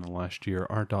instituting in the last year.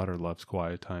 Our daughter loves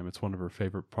quiet time. It's one of her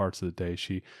favorite parts of the day.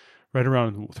 She, right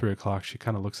around 3:00, she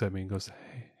kind of looks at me and goes,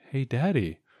 "Hey,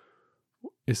 Daddy,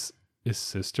 is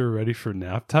sister ready for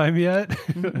nap time yet?"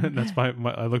 And that's my.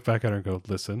 I look back at her and go,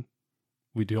 "Listen,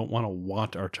 we don't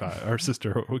want our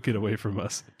sister to get away from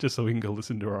us just so we can go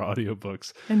listen to our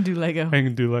audiobooks And do Lego.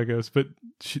 and do Legos." But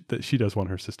she does want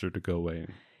her sister to go away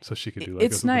so she can do Legos.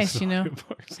 It's and nice, listen to you know.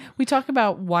 audiobooks. We talk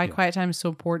about why quiet time is so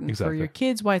important for your Exactly.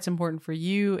 kids, why it's important for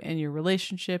you and your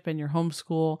relationship and your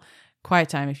homeschool. Quiet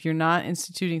time. If you're not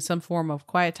instituting some form of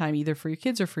quiet time, either for your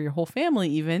kids or for your whole family,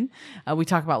 even, we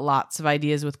talk about lots of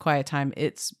ideas with quiet time.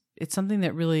 It's something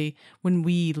that really, when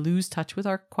we lose touch with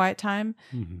our quiet time,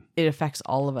 it affects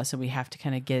all of us, and we have to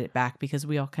kind of get it back because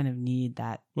we all kind of need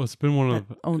that Well, it's been one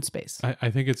of own space. I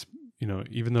think it's,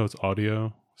 even though it's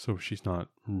audio, so she's not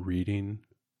reading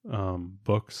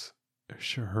books,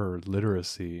 her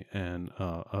literacy and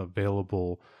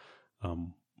available,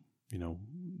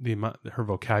 the amount, her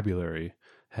vocabulary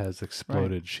has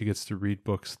exploded. Right. She gets to read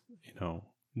books,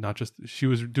 not just, she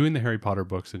was doing the Harry Potter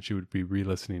books and she would be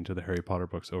re-listening to the Harry Potter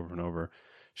books over and over.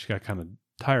 She got kind of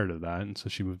tired of that. And so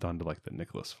she moved on to like the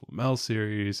Nicholas Flamel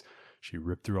series. She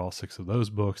ripped through all 6 of those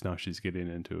books. Now she's getting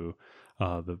into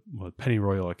the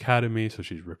Pennyroyal Academy. So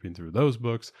she's ripping through those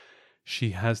books.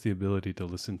 She has the ability to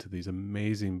listen to these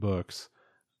amazing books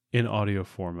in audio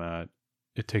format.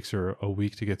 It takes her a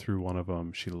week to get through one of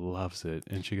them. She loves it.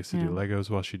 And she gets to do Legos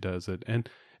while she does it. And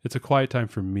it's a quiet time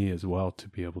for me as well to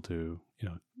be able to,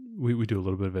 we do a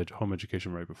little bit of home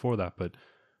education right before that. But,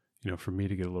 for me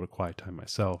to get a little quiet time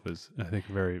myself is, I think,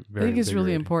 very, very I think it's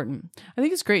really invigorating. important. I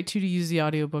think it's great too to use the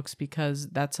audiobooks because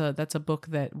that's a book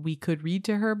that we could read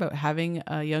to her, but having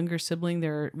a younger sibling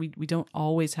we don't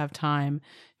always have time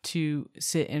to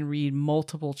sit and read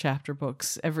multiple chapter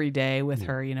books every day with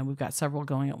her. We've got several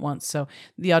going at once. So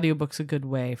the audiobook's a good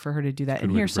way for her to do that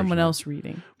and hear someone else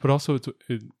reading. But also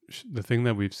the thing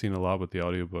that we've seen a lot with the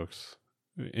audiobooks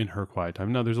in her quiet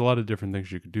time. Now there's a lot of different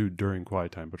things you could do during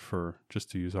quiet time, but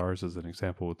just to use ours as an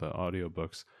example with the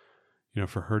audiobooks,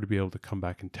 for her to be able to come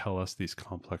back and tell us these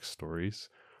complex stories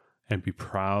and be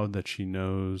proud that she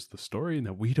knows the story and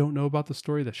that we don't know about the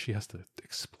story, that she has to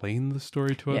explain the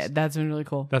story to us. Yeah, that's been really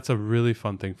cool. That's a really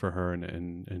fun thing for her.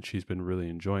 And she's been really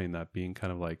enjoying that, being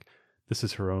kind of like, this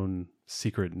is her own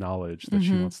secret knowledge that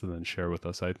she wants to then share with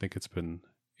us. I think it's been,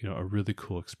 a really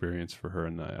cool experience for her.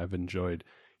 And I've enjoyed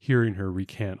hearing her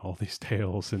recant all these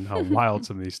tales and how wild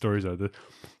some of these stories are.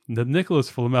 The Nicholas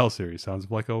Flamel series sounds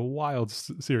like a wild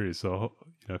series. So,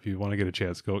 if you want to get a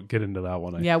chance, go get into that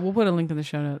one. Yeah, we'll put a link in the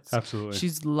show notes. Absolutely.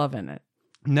 She's loving it.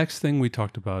 Next thing we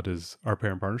talked about is our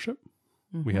parent partnership.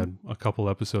 We had a couple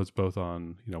episodes both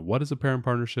on, what is a parent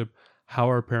partnership, how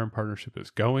our parent partnership is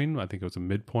going. I think it was a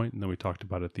midpoint. And then we talked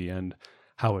about at the end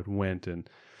how it went. And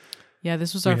yeah,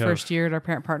 this was our first year at our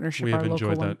parent partnership. We have our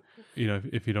enjoyed local that.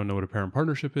 If you don't know what a parent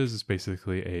partnership is, it's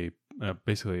basically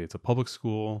it's a public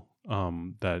school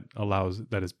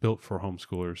that is built for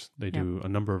homeschoolers. They do a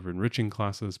number of enriching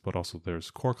classes, but also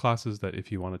there's core classes that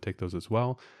if you want to take those as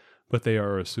well. But they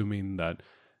are assuming that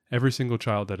every single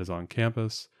child that is on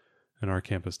campus, and our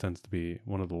campus tends to be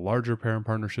one of the larger parent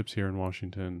partnerships here in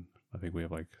Washington. I think we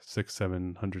have like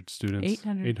 600-700 students,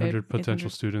 800 potential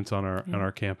students on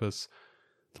our campus.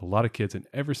 It's a lot of kids, and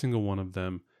every single one of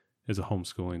them is a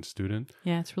homeschooling student.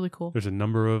 Yeah, it's really cool. There's a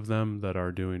number of them that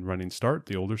are doing Running Start,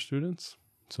 the older students.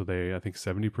 So I think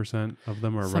 70% of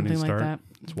them are Something Running like Start. That.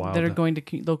 It's wild. That are going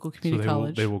to local community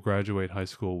college. They will graduate high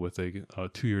school with a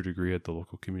 2-year degree at the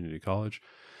local community college.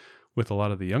 With a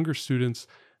lot of the younger students,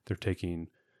 they're taking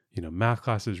math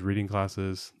classes, reading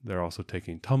classes. They're also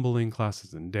taking tumbling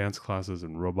classes and dance classes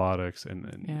and robotics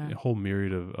and a whole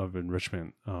myriad of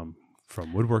enrichment,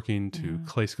 from woodworking to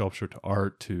clay sculpture to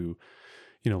art to,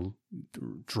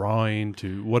 drawing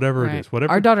to whatever it is.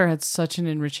 Whatever. Our daughter had such an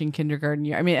enriching kindergarten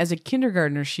year. I mean, as a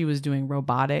kindergartner, she was doing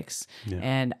robotics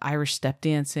and Irish step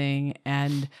dancing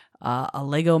and a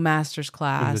Lego Masters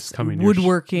class,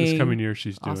 woodworking. This coming year,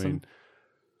 she's doing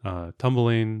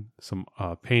tumbling, some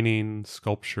painting,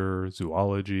 sculpture,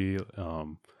 zoology,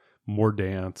 more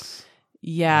dance.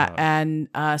 Yeah, and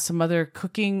some other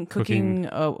cooking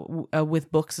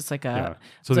with books. It's like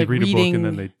So they read reading, a book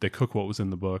and then they cook what was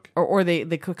in the book, or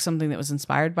they cook something that was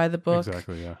inspired by the book.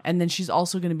 Exactly, yeah. And then she's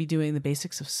also going to be doing the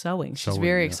basics of sewing. She's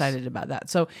very excited about that.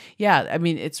 So yeah, I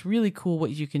mean, it's really cool what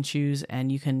you can choose,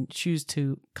 and you can choose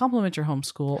to complement your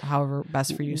homeschool however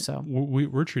best for you. So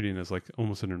we're treating it as like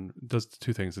almost does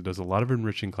two things. It does a lot of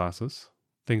enriching classes,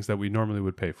 things that we normally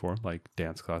would pay for, like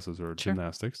dance classes or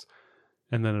gymnastics.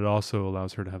 And then it also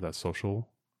allows her to have that social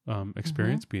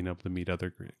experience, being able to meet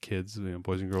other kids,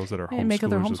 boys and girls that are homeschoolers, and make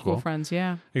other homeschool as well. friends.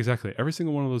 Yeah, exactly. Every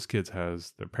single one of those kids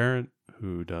has their parent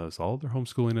who does all of their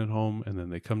homeschooling at home, and then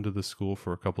they come to the school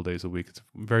for a couple days a week. It's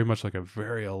very much like a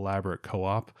very elaborate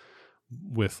co-op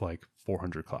with like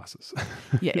 400 classes.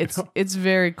 Yeah, it's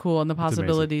very cool, and the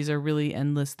possibilities are really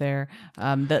endless there.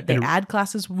 They add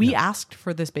classes. We asked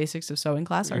for this basics of sewing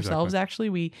class ourselves. Actually,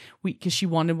 we because she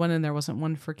wanted one and there wasn't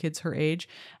one for kids her age,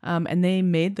 and they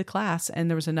made the class, and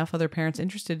there was enough other parents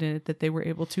interested in it that they were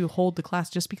able to hold the class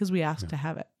just because we asked to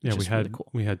have it. Yeah,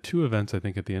 we had 2 events I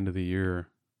think at the end of the year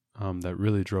that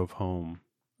really drove home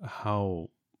how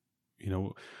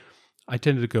I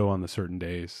tended to go on the certain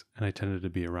days, and I tended to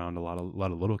be around a lot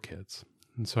of little kids,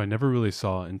 and so I never really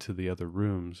saw into the other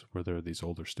rooms where there are these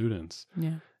older students.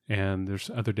 Yeah, and there's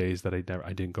other days that I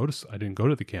didn't go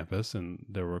to the campus, and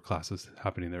there were classes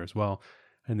happening there as well.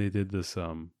 And they did this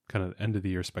kind of end of the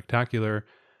year spectacular,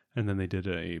 and then they did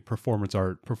a performance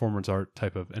art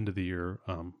type of end of the year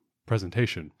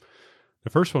presentation. The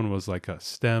first one was like a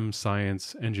STEM,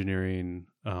 science, engineering,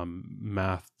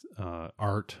 math,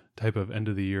 art type of end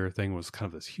of the year thing. It was kind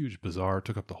of this huge bazaar,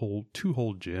 took up the 2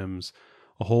 whole gyms,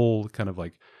 a whole kind of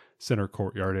like center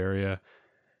courtyard area.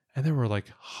 And there were like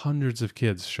hundreds of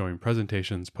kids showing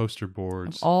presentations, poster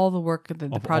boards. Of all the work, the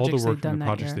projects they've done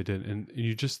that year. They did. And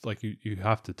you just like, you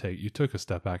have to you took a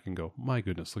step back and go, my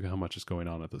goodness, look at how much is going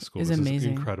on at this school. It's amazing. This is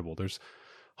incredible. There's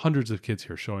hundreds of kids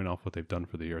here showing off what they've done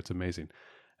for the year. It's amazing.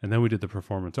 And then we did the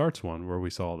performance arts one where we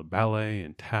saw the ballet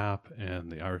and tap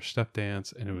and the Irish step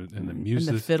dance and the music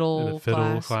and the fiddle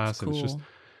class. Cool. And it's just,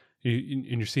 and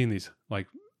you're seeing these like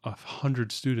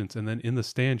 100 students, and then in the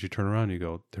stands you turn around and you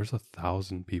go, there's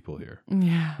 1,000 people here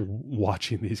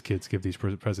watching these kids give these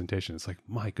presentations. It's like,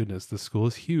 my goodness, this school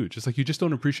is huge. It's like, you just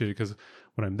don't appreciate it because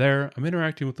when I'm there, I'm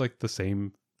interacting with like the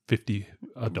same 50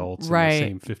 adults and the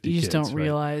same 50 kids. You just don't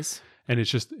realize. And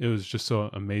it was just so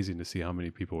amazing to see how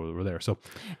many people were there. So,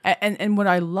 and what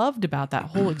I loved about that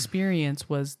whole experience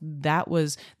was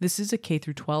this is a K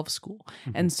through 12 school.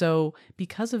 And so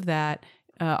because of that,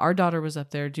 our daughter was up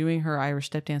there doing her Irish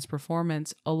step dance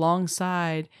performance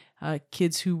alongside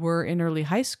kids who were in early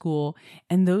high school.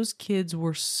 And those kids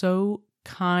were so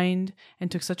kind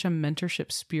and took such a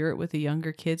mentorship spirit with the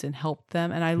younger kids and helped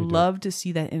them. And I love to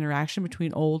see that interaction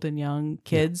between old and young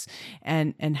kids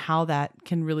and how that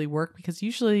can really work, because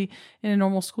usually in a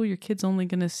normal school, your kid's only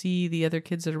going to see the other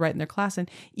kids that are right in their class. And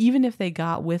even if they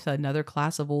got with another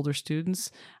class of older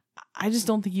students, I just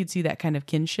don't think you'd see that kind of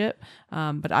kinship.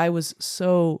 But I was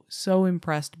so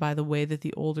impressed by the way that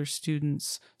the older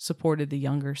students supported the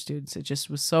younger students. It just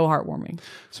was so heartwarming.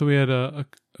 So we had a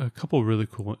couple really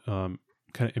cool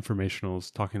kind of informationals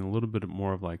talking a little bit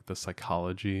more of like the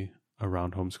psychology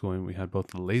around homeschooling. We had both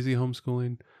the lazy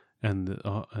homeschooling and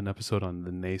an episode on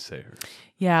the naysayers.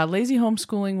 Yeah, lazy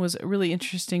homeschooling was a really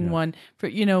interesting one for,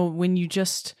 when you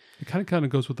just... It kind of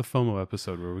goes with the FOMO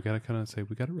episode where we got to kind of say,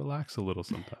 we got to relax a little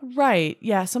sometimes. Right.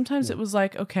 Yeah. Sometimes it was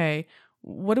like, okay,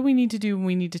 what do we need to do when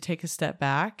we need to take a step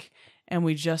back and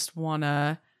we just want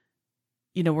to,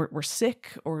 we're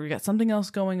sick or we got something else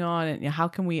going on, and how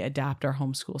can we adapt our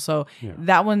homeschool? So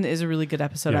that one is a really good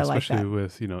episode. I like that. Especially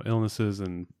with, illnesses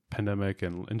and pandemic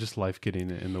and just life getting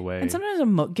in the way. And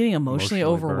sometimes getting emotionally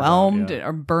overwhelmed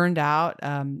or burned out.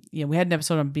 We had an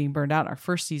episode on being burned out in our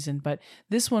first season, but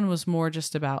this one was more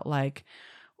just about like,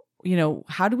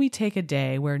 how do we take a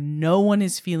day where no one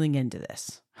is feeling into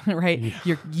this? Right?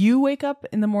 Yeah. You wake up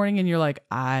in the morning and you're like,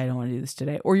 I don't want to do this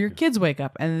today. Or your kids wake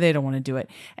up and they don't want to do it.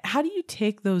 How do you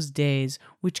take those days,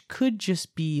 which could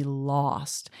just be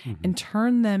lost, and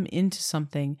turn them into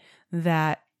something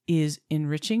that is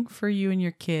enriching for you and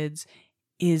your kids,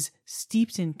 is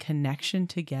steeped in connection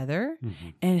together,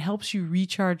 and helps you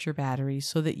recharge your batteries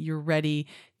so that you're ready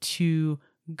to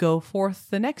go forth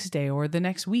the next day or the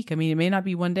next week. I mean, it may not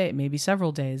be one day, it may be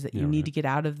several days that you need to get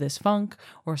out of this funk,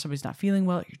 or somebody's not feeling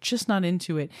well, you're just not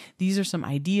into it. These are some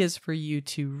ideas for you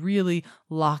to really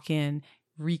lock in,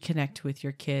 reconnect with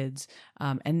your kids.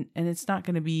 And it's not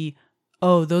going to be,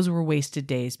 oh, those were wasted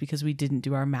days because we didn't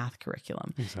do our math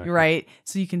curriculum. Exactly. Right?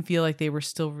 So you can feel like they were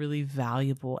still really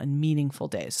valuable and meaningful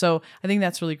days. So I think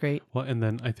that's really great. Well, and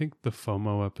then I think the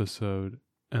FOMO episode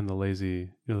and the lazy,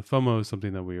 the FOMO is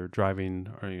something that we are driving,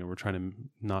 or, we're trying to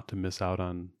not to miss out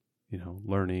on,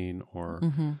 learning or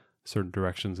certain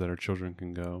directions that our children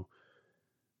can go,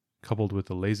 coupled with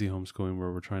the lazy homeschooling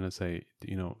where we're trying to say,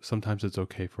 sometimes it's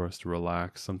okay for us to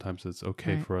relax. Sometimes it's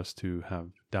okay for us to have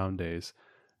down days.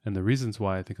 And the reasons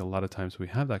why I think a lot of times we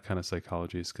have that kind of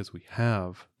psychology is because we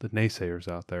have the naysayers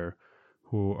out there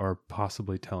who are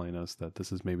possibly telling us that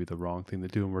this is maybe the wrong thing to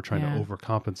do, and we're trying to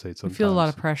overcompensate sometimes. We feel a lot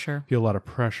of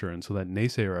pressure. And so that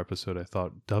naysayer episode, I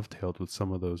thought, dovetailed with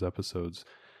some of those episodes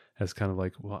as kind of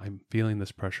like, well, I'm feeling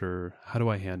this pressure. How do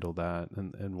I handle that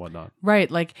and whatnot? Right.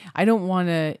 Like, I don't want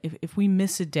to, if we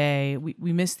miss a day,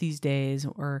 we miss these days,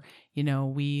 or,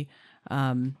 we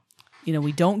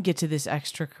don't get to this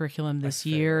extra curriculum this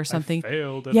year or something. I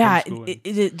failed at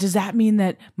homeschooling. Does that mean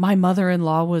that my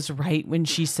mother-in-law was right when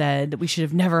she said that we should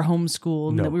have never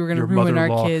homeschooled and that we were going to ruin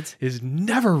our kids? Is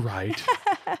never right,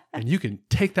 and you can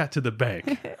take that to the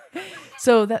bank.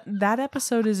 So that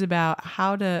episode is about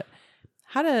how to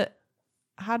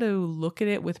look at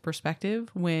it with perspective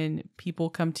when people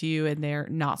come to you and they're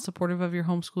not supportive of your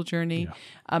homeschool journey.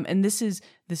 Yeah. And this is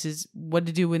what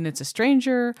to do when it's a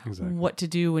stranger, what to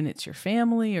do when it's your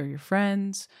family or your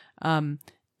friends.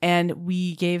 And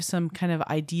we gave some kind of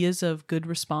ideas of good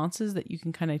responses that you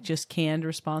can kind of just canned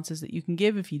responses that you can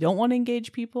give if you don't want to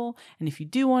engage people. And if you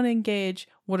do want to engage,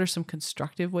 what are some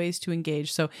constructive ways to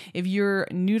engage? So if you're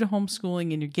new to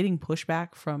homeschooling and you're getting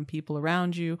pushback from people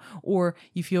around you, or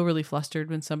you feel really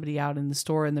flustered when somebody out in the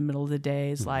store in the middle of the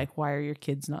day is like, why are your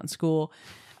kids not in school?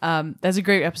 That's a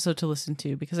great episode to listen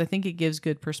to because I think it gives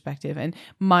good perspective. And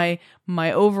my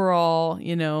overall,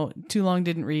 too long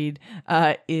didn't read,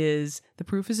 is the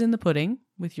proof is in the pudding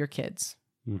with your kids.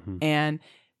 And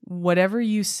whatever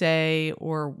you say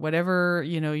or whatever,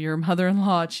 your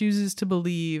mother-in-law chooses to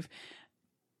believe,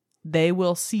 they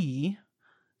will see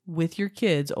with your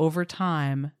kids over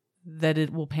time that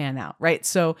it will pan out, right?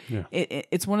 So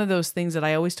it's one of those things that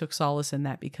I always took solace in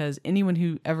that, because anyone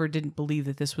who ever didn't believe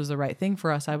that this was the right thing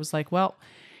for us, I was like, well,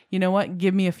 you know what?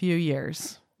 Give me a few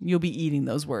years. You'll be eating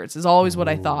those words is always what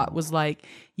I thought was like,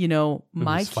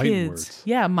 my kids,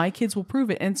 my kids will prove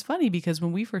it. And it's funny because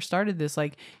when we first started this,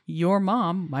 like your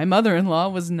mom, my mother-in-law,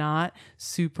 was not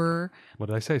super. What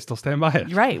did I say? Still stand by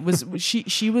it. Right.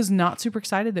 She was not super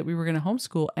excited that we were going to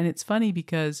homeschool. And it's funny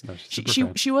because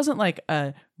she wasn't like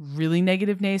a really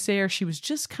negative naysayer. She was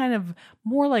just kind of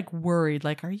more like worried,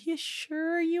 like, are you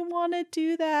sure you want to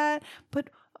do that? But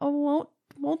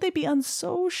won't they be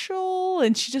unsocial?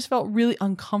 And she just felt really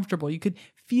uncomfortable. You could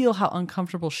feel how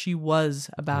uncomfortable she was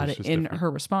about it in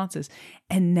her responses.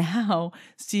 And now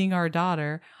seeing our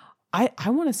daughter, I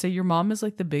want to say your mom is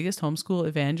like the biggest homeschool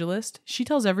evangelist. She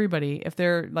tells everybody if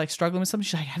they're like struggling with something,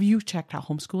 she's like, have you checked out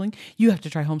homeschooling? You have to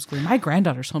try homeschooling. My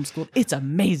granddaughter's homeschooled. It's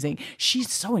amazing.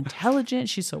 She's so intelligent.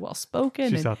 She's so well spoken.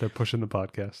 She's out there pushing the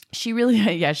podcast. She really,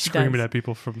 yeah, she screaming does. at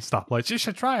people from stoplights. You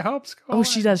should try homeschooling. Oh,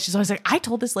 she does. She's always like, I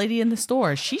told this lady in the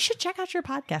store, she should check out your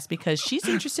podcast because she's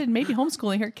interested in maybe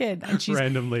homeschooling her kid. And she's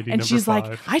random lady. And she's 5.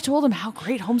 like, I told him how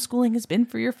great homeschooling has been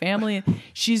for your family. And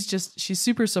she's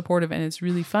super supportive. And it's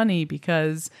really funny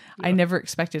because I never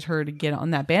expected her to get on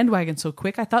that bandwagon so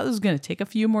quick. I thought it was going to take a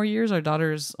few more years. Our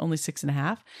daughter is only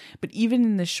 6.5, but even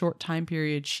in this short time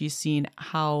period, she's seen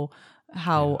how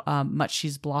much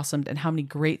she's blossomed and how many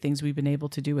great things we've been able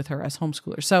to do with her as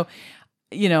homeschoolers. So,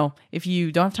 if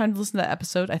you don't have time to listen to that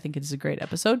episode, I think it is a great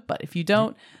episode. But if you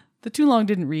don't, the Too Long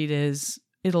Didn't Read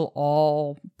it'll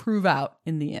all prove out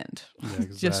in the end. Yeah,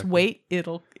 exactly. Just wait,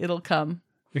 it'll come.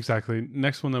 Exactly.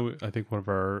 Next one that I think one of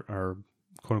our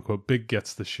quote unquote big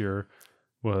gets this year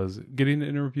was getting to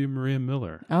interview Maria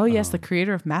Miller. Oh yes, the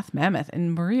creator of Math Mammoth,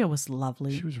 and Maria was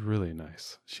lovely. She was really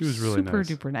nice. She was really super nice.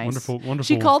 duper nice. Wonderful.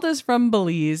 She called us from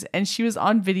Belize, and she was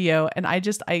on video, and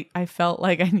I felt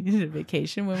like I needed a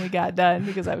vacation when we got done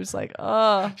because I was like,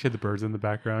 oh. She had the birds in the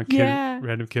background.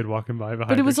 Random kid walking by behind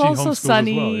her. But it was She also homeschools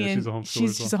sunny, as well. Yeah, and she's a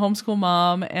homeschooler she's a homeschool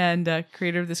mom and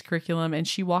creator of this curriculum, and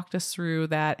she walked us through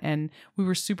that, and we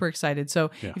were super excited.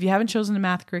 So if you haven't chosen a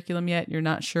math curriculum yet, you're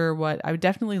not sure what, I would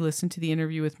definitely listen to the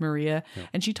interview with Maria. Yeah.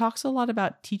 And she talks a lot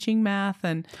about teaching math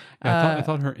and I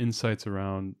thought her insights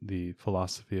around the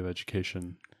philosophy of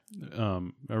education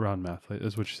around math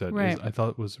is what she said. Right. I thought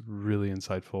it was really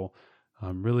insightful.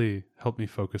 Really helped me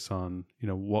focus on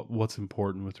what's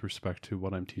important with respect to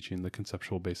what I'm teaching, the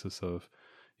conceptual basis of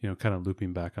kind of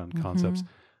looping back on concepts.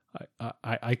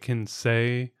 I can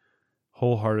say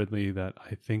wholeheartedly that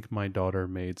I think my daughter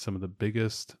made some of the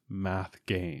biggest math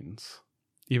gains.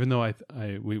 Even though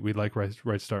we like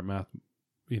Right Start Math,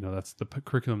 that's the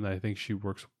curriculum that I think she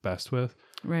works best with.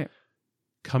 Right.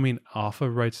 Coming off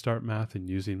of Right Start Math and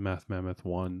using Math Mammoth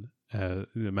 1,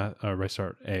 Right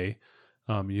Start A,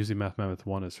 using Math Mammoth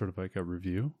 1 as sort of like a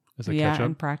review, as a catch-up.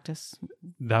 And practice.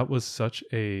 That was such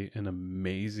an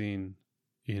amazing,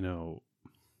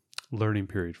 learning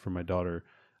period for my daughter.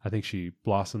 I think she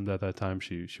blossomed at that time.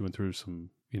 She went through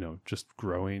some, just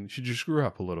growing. She just grew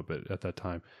up a little bit at that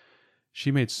time. She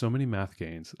made so many math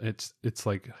gains. It's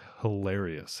like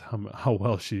hilarious how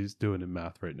well she's doing in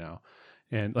math right now.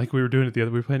 And like we were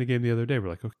were playing a game the other day. We're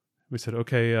like, okay, we said,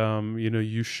 okay,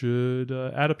 you should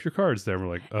add up your cards there. And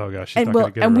we're like, oh gosh, she's not going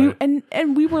to get it right.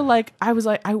 And we were like, I was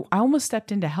like, I almost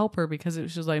stepped in to help her because it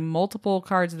was just like multiple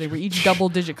cards. And they were each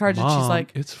double-digit cards. Mom, and she's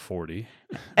like, it's 40.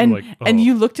 And like, and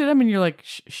you looked at them and you're like,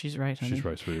 she's right, honey. She's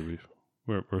right, sweetie.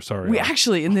 We're sorry. We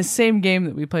actually, in this same game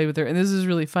that we played with her, and this is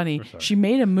really funny, she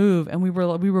made a move and we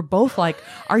were both like,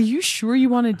 are you sure you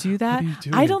want to do that?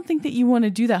 I don't think that you want to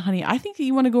do that, honey. I think that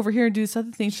you want to go over here and do this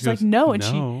other thing. She's like, no.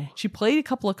 And she played a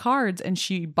couple of cards and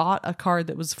she bought a card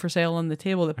that was for sale on the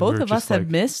table that both of us had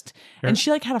missed. And she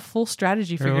had a full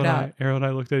strategy figured out. Ariel and I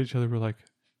looked at each other. We're like,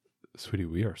 sweetie,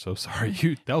 we are so sorry.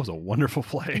 That was a wonderful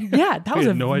play. Yeah, that was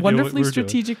a wonderfully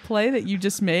strategic play that you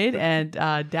just made, and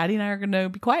Daddy and I are going to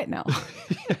be quiet now.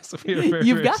 Yes, we are very,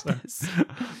 You've very got sorry. this.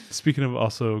 Speaking of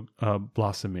also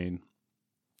blossoming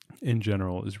in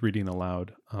general, is reading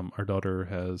aloud. Our daughter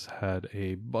has had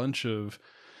a bunch of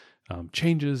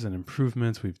changes and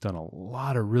improvements. We've done a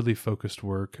lot of really focused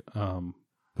work,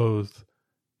 both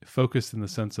focused in the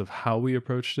sense of how we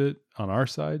approached it on our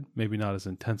side, maybe not as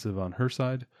intensive on her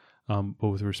side. But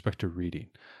with respect to reading,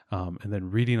 and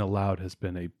then reading aloud has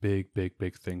been a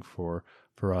big thing for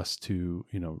us to,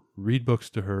 read books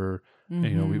to her. Mm-hmm.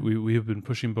 And, we have been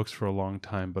pushing books for a long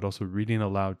time, but also reading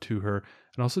aloud to her,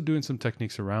 and also doing some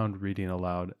techniques around reading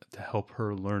aloud to help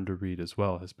her learn to read as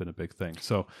well has been a big thing.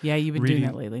 So yeah, you've been doing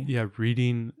that lately. Yeah,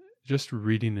 reading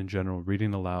in general,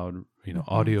 reading aloud,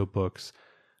 audiobooks.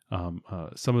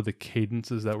 Some of the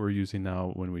cadences that we're using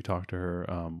now when we talk to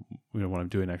her, when I'm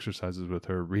doing exercises with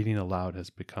her, reading aloud has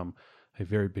become a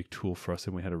very big tool for us.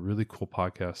 And we had a really cool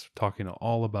podcast talking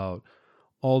all about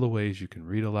all the ways you can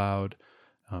read aloud,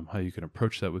 how you can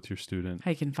approach that with your student.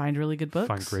 How you can find really good books.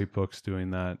 Find great books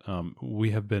doing that.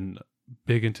 We have been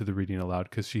big into the reading aloud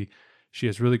because she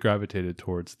has really gravitated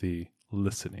towards the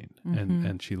listening,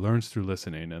 and she learns through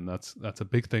listening. And that's a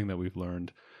big thing that we've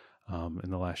learned in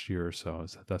the last year or so.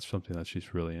 That's something that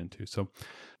she's really into. So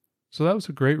So that was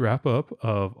a great wrap up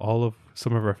of all of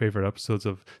some of our favorite episodes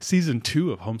of season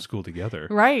 2 of Homeschool Together.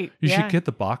 Right. You should get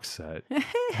the box set. It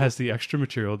has the extra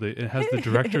material. It has the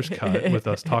director's cut with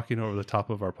us talking over the top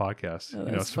of our podcast. Oh,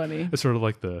 that's funny. It's sort of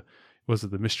like the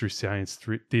Mystery Science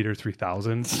Theater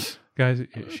 3000? Guys,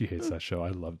 she hates that show. I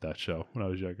loved that show when I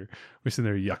was younger. We're sitting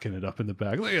there yucking it up in the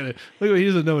back. Look at it. Look, he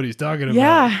doesn't know what he's talking about.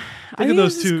 Yeah. Look at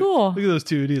those two. Cool. Look at those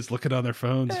two idiots looking on their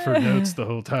phones for notes the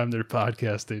whole time they're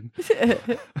podcasting.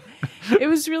 It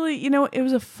was really, it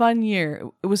was a fun year.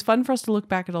 It was fun for us to look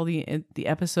back at all the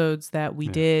episodes that we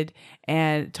did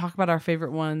and talk about our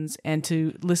favorite ones and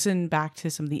to listen back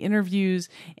to some of the interviews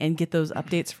and get those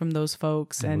updates from those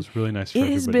folks. And it was really nice. It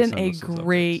has been a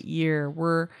great year.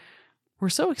 We're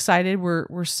so excited.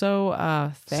 We're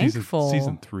so thankful.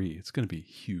 Season 3, it's going to be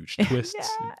huge twists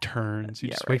and turns. You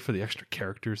just wait for the extra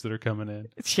characters that are coming in.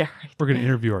 Yeah, right. We're going to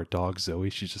interview our dog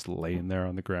Zoe. She's just laying there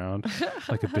on the ground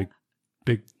like a big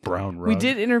brown rug. We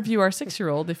did interview our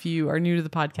 6-year-old. If you are new to the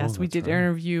podcast, we did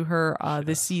interview her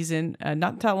this season,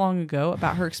 not that long ago,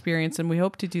 about her experience, and we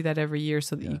hope to do that every year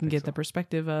so that you can get the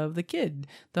perspective of the kid,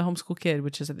 the homeschool kid,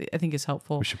 which is I think is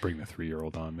helpful. We should bring the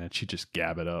 3-year-old on, man. She'd just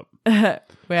gab it up.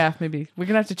 Yeah, maybe we're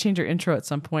gonna have to change our intro at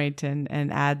some point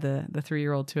and add the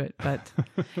 3-year-old to it. But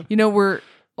we're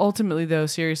ultimately, though,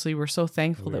 seriously, we're so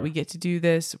thankful that we get to do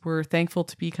this. We're thankful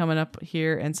to be coming up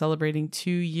here and celebrating 2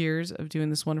 years of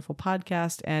doing this wonderful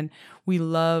podcast. And we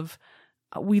love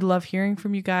hearing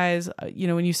from you guys.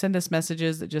 When you send us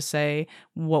messages that just say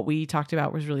what we talked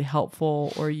about was really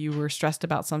helpful, or you were stressed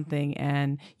about something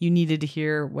and you needed to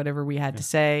hear whatever we had to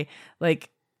say,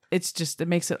 it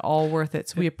makes it all worth it.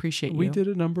 So we appreciate you. We did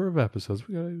a number of episodes.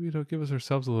 We gotta give us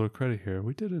ourselves a little credit here.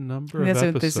 We did a number of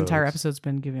episodes. This entire episode's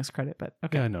been giving us credit, but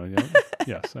okay. Yeah, I know. Yeah.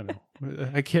 Yes, I know.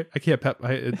 I can't pat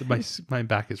my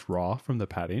back is raw from the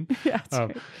patting. Yeah, that's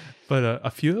right. But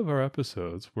a few of our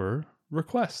episodes were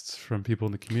requests from people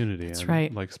in the community. That's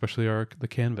right. Like especially the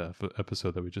Canva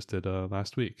episode that we just did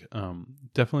last week.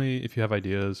 Definitely, if you have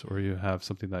ideas or you have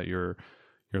something that you're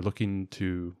looking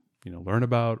to learn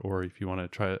about, or if you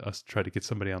want to try to get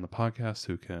somebody on the podcast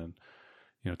who can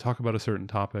talk about a certain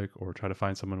topic, or try to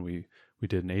find someone. We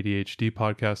did an ADHD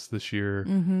podcast this year.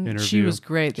 Interview. She was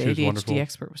great. The ADHD wonderful.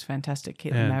 Expert was fantastic,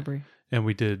 Caitlin Mabry. And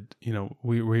we did,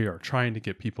 we are trying to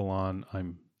get people on.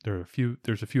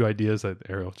 There's a few ideas that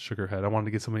Ariel shook her head. I wanted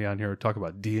to get somebody on here to talk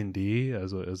about D&D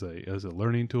as a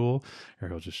learning tool.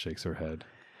 Ariel just shakes her head.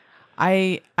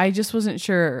 I just wasn't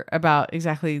sure about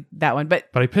exactly that one, but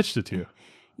I pitched it to you.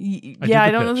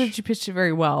 I don't know that you pitched it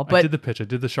very well, but I did the pitch. I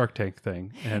did the Shark Tank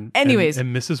thing, and anyways,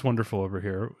 and Mrs. Wonderful over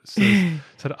here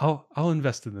said, "I'll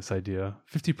invest in this idea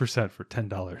 50% for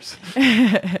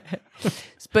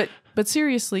 $10." But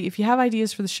seriously, if you have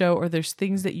ideas for the show, or there's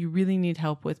things that you really need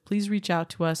help with, please reach out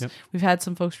to us. Yep. We've had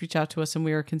some folks reach out to us, and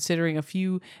we are considering a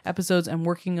few episodes and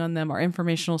working on them. Our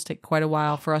informationals take quite a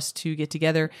while for us to get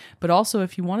together. But also,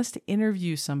 if you want us to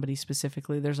interview somebody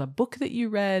specifically, there's a book that you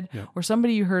read or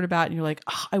somebody you heard about, and you're like,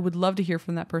 I would love to hear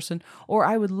from that person, or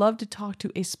I would love to talk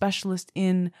to a specialist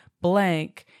in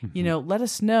blank, let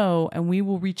us know, and we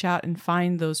will reach out and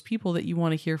find those people that you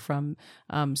want to hear from.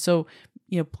 So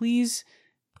please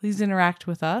interact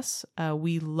with us.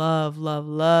 We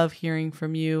love hearing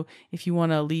from you. If you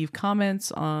want to leave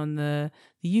comments on the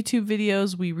YouTube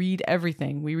videos, we read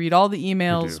everything. We read all the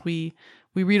emails. We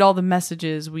read all the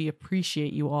messages. We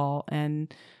appreciate you all.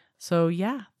 And so,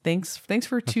 thanks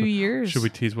for 2 years. Should we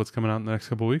tease what's coming out in the next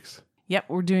couple of weeks? Yep,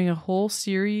 we're doing a whole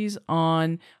series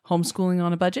on homeschooling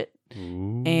on a budget.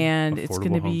 Ooh, and it's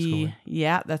going to be,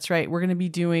 that's right. We're going to be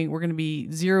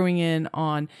zeroing in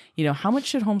on, how much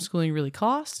should homeschooling really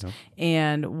cost,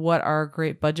 and what are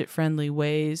great budget friendly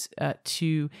ways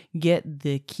to get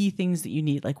the key things that you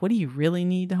need. Like, what do you really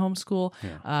need to homeschool?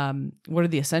 What are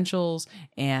the essentials,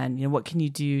 and what can you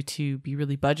do to be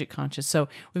really budget conscious? So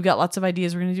we've got lots of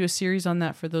ideas. We're going to do a series on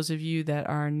that for those of you that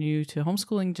are new to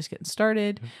homeschooling, just getting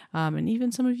started. And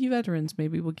even some of you veterans,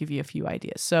 maybe we'll give you a few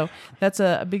ideas. So that's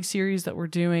a big series that we're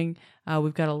doing.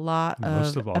 We've got a lot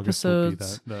of episodes.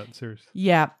 August will be that series.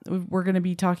 Yeah, we're going to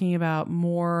be talking about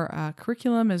more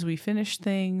curriculum as we finish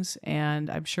things, and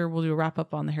I'm sure we'll do a wrap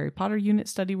up on the Harry Potter unit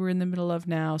study we're in the middle of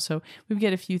now. So we've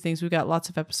got a few things. We've got lots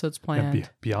of episodes planned.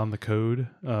 Beyond the Code,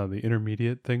 the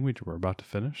intermediate thing we're about to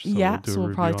finish. So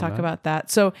we'll probably talk about that.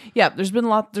 So there's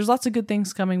lots of good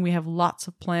things coming. We have lots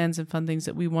of plans and fun things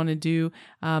that we want to do.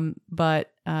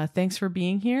 But thanks for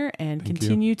being here, and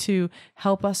continue to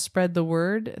help us spread the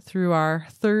word through our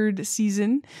 3rd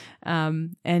season,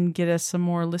 and get us some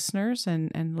more listeners,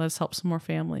 and let us help some more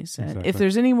families. Exactly. And if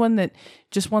there's anyone that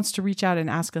just wants to reach out and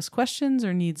ask us questions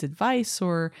or needs advice,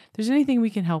 or there's anything we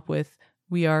can help with,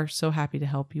 We are so happy to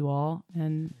help you all,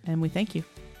 and we thank you.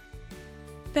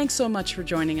 Thanks so much for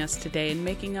joining us today and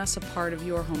making us a part of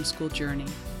your homeschool journey.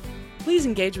 Please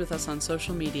engage with us on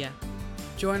social media.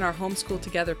 Join our Homeschool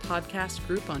Together podcast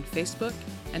group on Facebook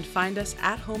and find us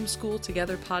at Homeschool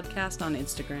Together Podcast on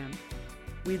Instagram.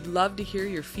 We'd love to hear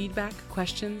your feedback,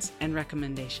 questions, and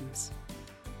recommendations.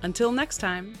 Until next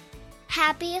time,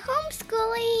 Happy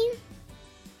homeschooling!